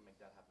 Yep. We can make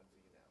that happen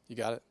for you now. You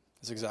got it.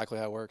 That's exactly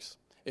how it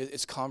works.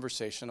 It's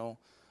conversational,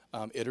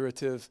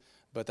 iterative,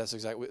 but that's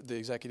exactly the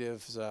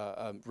executives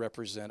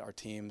represent our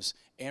teams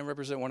and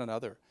represent one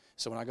another.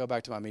 So when I go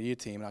back to my media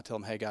team and I tell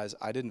them, hey guys,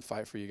 I didn't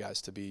fight for you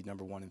guys to be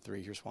number 1 and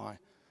 3. Here's why.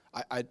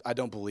 I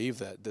don't believe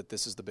that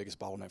this is the biggest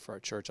bottleneck for our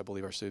church. I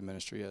believe our student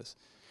ministry is.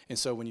 And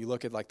so when you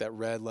look at like that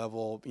red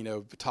level,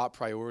 top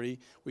priority,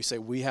 we say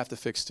we have to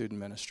fix student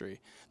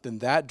ministry. Then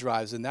that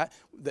drives, and that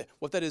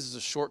what that is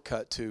a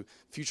shortcut to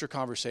future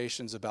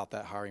conversations about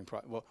that hiring.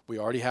 Well, we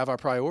already have our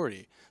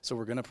priority, so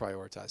we're going to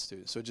prioritize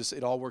students. So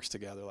it all works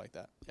together like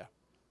that. Yeah.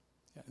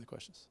 Any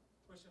questions?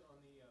 Question on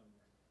the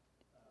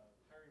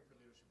hiring for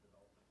leadership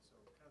development. So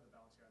kind of the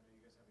balance here. I know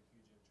you guys have a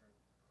huge intern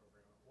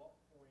program. At what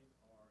point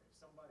if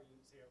somebody,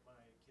 say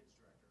my kids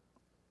director,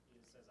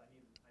 says I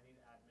need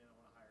admin, I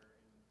want to hire,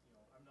 and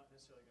I'm not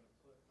necessarily going to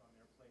put on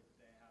their plate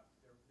that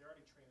they're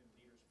already training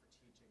leaders for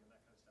teaching and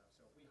that kind of stuff.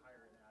 So if we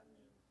hire an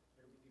admin,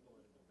 there will be people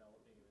that are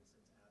developing and in a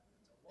sense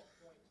admins. At what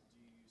point do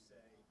you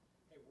say,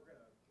 hey, we're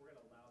gonna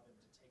allow them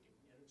to take an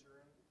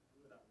intern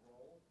for that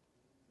role,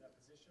 that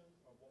position?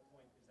 Or at what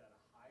point is that a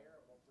hire?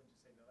 At what point do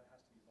you say no, that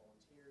has to be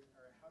volunteered?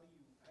 Or how do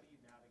you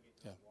navigate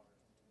those waters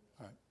between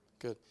those? All right.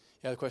 Good.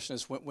 Yeah. The question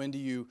is when do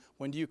you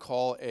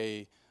call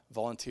a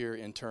volunteer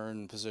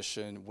intern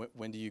position?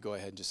 When do you go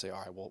ahead and just say,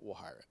 all right, we'll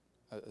hire it?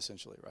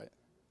 Essentially, right?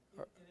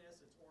 In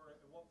essence, or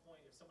at what point,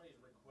 if somebody's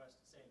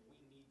saying we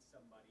need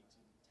somebody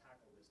to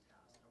tackle this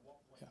task, at what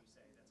point do you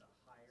say that's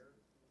a hire?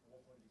 At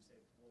what point do you say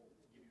we'll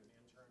give you an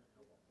intern?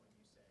 At what point do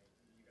you say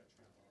you got to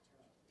train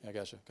volunteers? Yeah,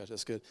 gotcha.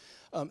 That's good.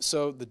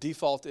 So the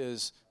default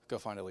is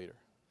go find a leader.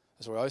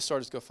 That's where I always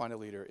start is go find a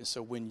leader. And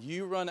so when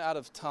you run out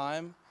of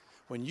time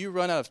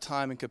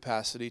and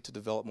capacity to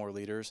develop more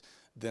leaders,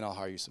 then I'll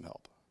hire you some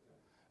help.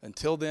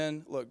 Until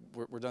then, look,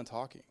 we're done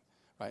talking.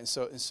 Right, and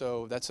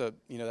so that's a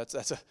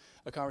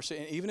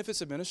conversation, even if it's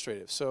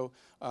administrative. So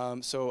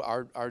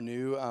our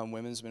new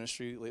women's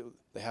ministry,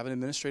 they have an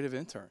administrative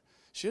intern.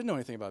 She didn't know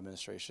anything about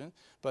administration,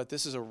 but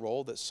this is a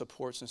role that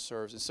supports and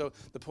serves. And so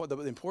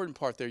the important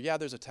part there,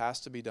 there's a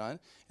task to be done,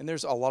 and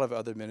there's a lot of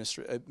other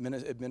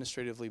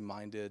administratively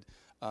minded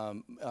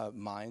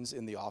minds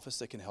in the office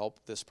that can help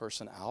this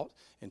person out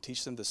and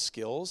teach them the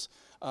skills.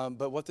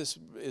 But what this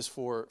is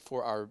for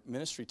our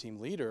ministry team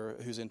leader,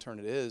 whose intern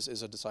it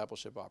is a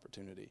discipleship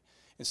opportunity.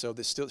 And so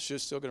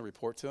she's still going to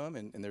report to them,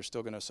 and they're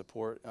still going to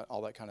support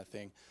all that kind of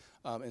thing.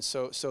 And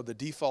so the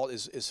default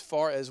is as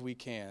far as we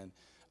can.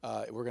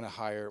 We're going to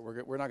hire.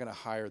 We're not going to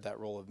hire that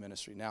role of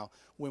ministry. Now,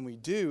 when we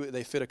do,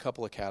 they fit a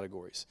couple of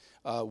categories.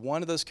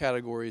 One of those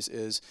categories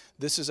is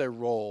this is a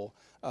role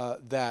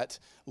that,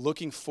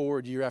 looking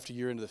forward year after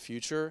year into the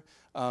future,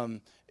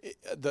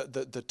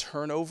 the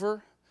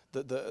turnover,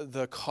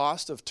 the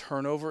cost of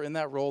turnover in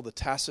that role, the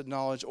tacit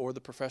knowledge or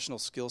the professional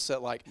skill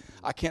set. Like,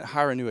 I can't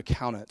hire a new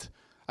accountant.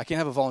 I can't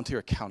have a volunteer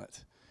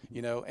accountant,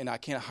 and I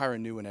can't hire a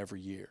new one every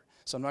year.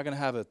 So I'm not going to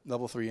have a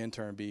level 3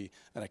 intern be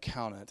an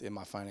accountant in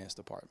my finance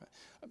department.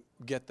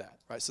 Get that,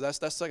 right? So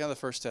that's like the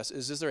first test.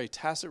 Is there a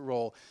tacit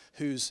role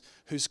whose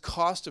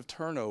cost of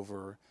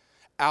turnover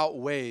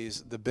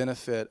outweighs the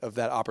benefit of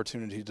that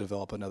opportunity to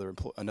develop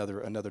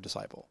another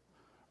disciple,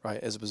 right?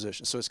 As a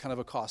position. So it's kind of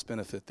a cost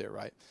benefit there,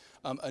 right?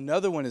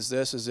 Another one is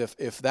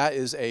if that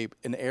is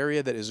an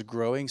area that is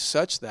growing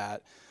such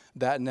that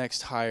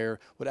next hire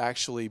would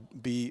actually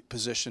be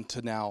positioned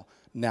to now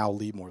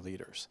lead more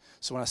leaders.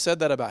 So when I said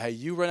that about, hey,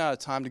 you run out of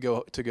time to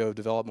go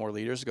develop more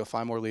leaders, to go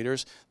find more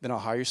leaders, then I'll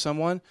hire you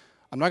someone.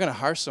 I'm not going to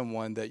hire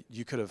someone that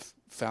you could have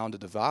found to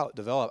develop.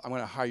 I'm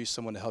going to hire you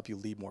someone to help you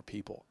lead more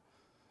people,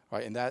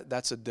 right? And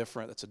that's a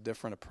different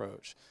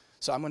approach.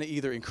 So I'm going to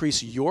either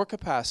increase your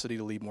capacity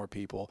to lead more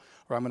people,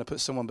 or I'm going to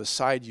put someone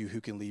beside you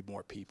who can lead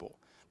more people.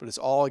 But it's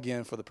all,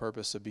 again, for the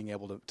purpose of being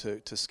able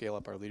to scale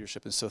up our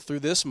leadership. And so through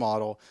this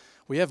model,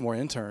 we have more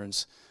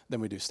interns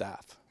than we do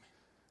staff.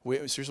 We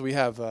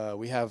have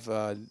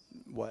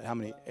what? How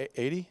many?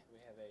 80?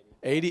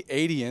 We have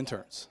 80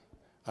 interns.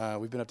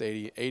 We've been up to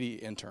 80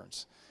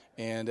 interns.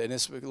 And I'm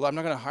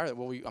not going to hire them.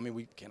 Well,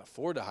 we can't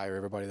afford to hire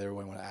everybody that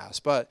everyone want to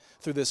ask. But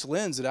through this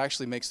lens, it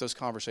actually makes those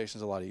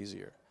conversations a lot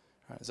easier.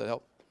 All right, does that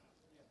help?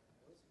 What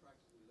does it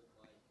practically look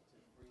like to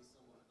free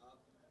someone up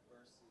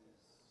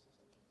versus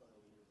put a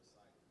leader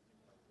beside you?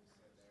 Like we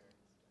said there,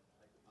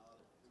 like I'll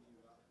free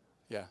you up.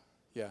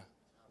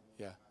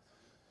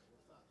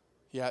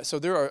 Yeah, so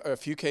there are a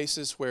few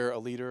cases where a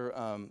leader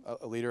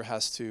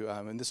has to,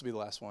 and this will be the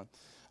last one.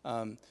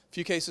 A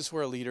few cases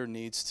where a leader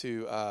needs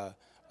to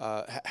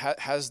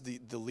has the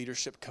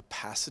leadership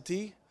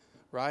capacity,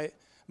 right?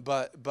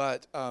 But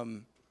that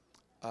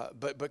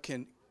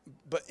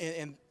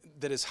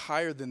is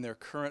higher than their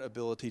current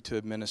ability to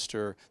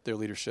administer their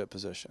leadership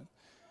position.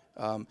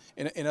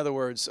 In other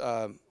words,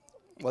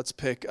 let's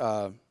pick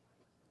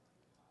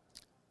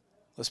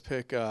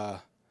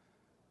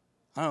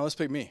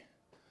me.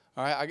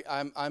 All right,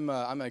 I'm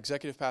an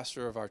executive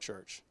pastor of our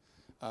church.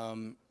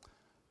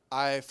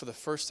 I, for the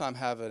first time,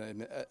 have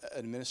an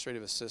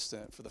administrative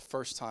assistant for the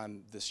first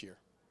time this year.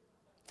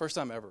 First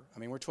time ever. I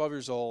mean, we're 12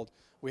 years old.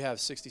 We have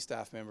 60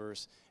 staff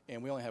members,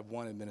 and we only have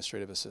one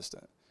administrative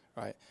assistant,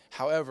 right?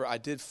 However, I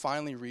did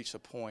finally reach a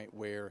point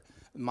where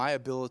my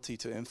ability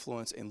to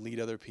influence and lead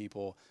other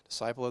people,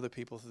 disciple other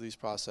people through these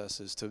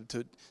processes,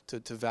 to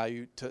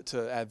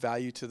add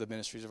value to the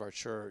ministries of our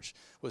church,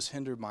 was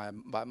hindered by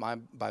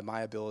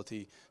my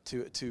ability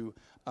to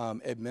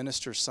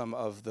administer some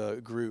of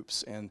the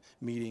groups and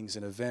meetings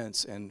and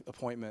events and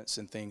appointments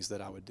and things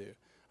that I would do.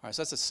 All right,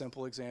 so that's a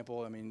simple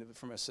example, I mean,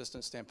 from an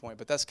assistant standpoint,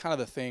 but that's kind of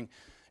the thing.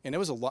 And it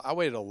was I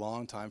waited a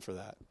long time for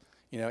that.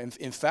 You know,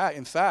 in fact,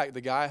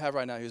 the guy I have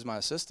right now who's my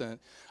assistant,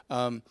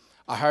 I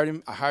hired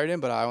him,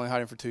 but I only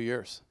hired him for 2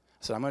 years.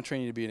 I said, I'm going to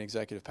train you to be an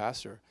executive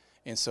pastor.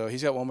 And so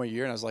he's got one more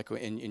year, and I was like,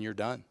 and you're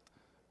done.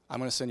 I'm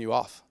going to send you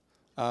off.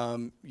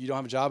 You don't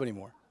have a job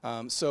anymore.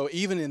 So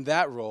even in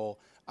that role,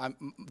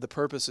 the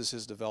purpose is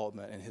his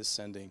development and his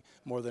sending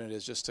more than it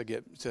is just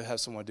to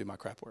have someone do my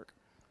crap work.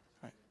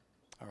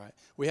 All right.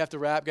 We have to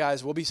wrap,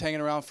 guys. We'll be hanging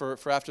around for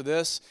after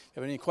this. If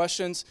you have any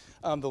questions,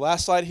 the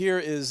last slide here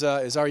is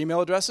our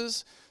email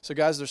addresses. So,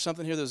 guys, there's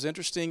something here that's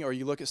interesting, or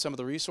you look at some of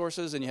the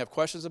resources and you have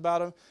questions about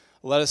them,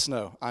 let us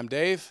know. I'm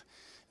Dave.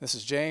 This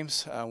is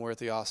James. We're at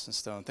the Austin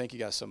Stone. Thank you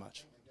guys so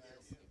much.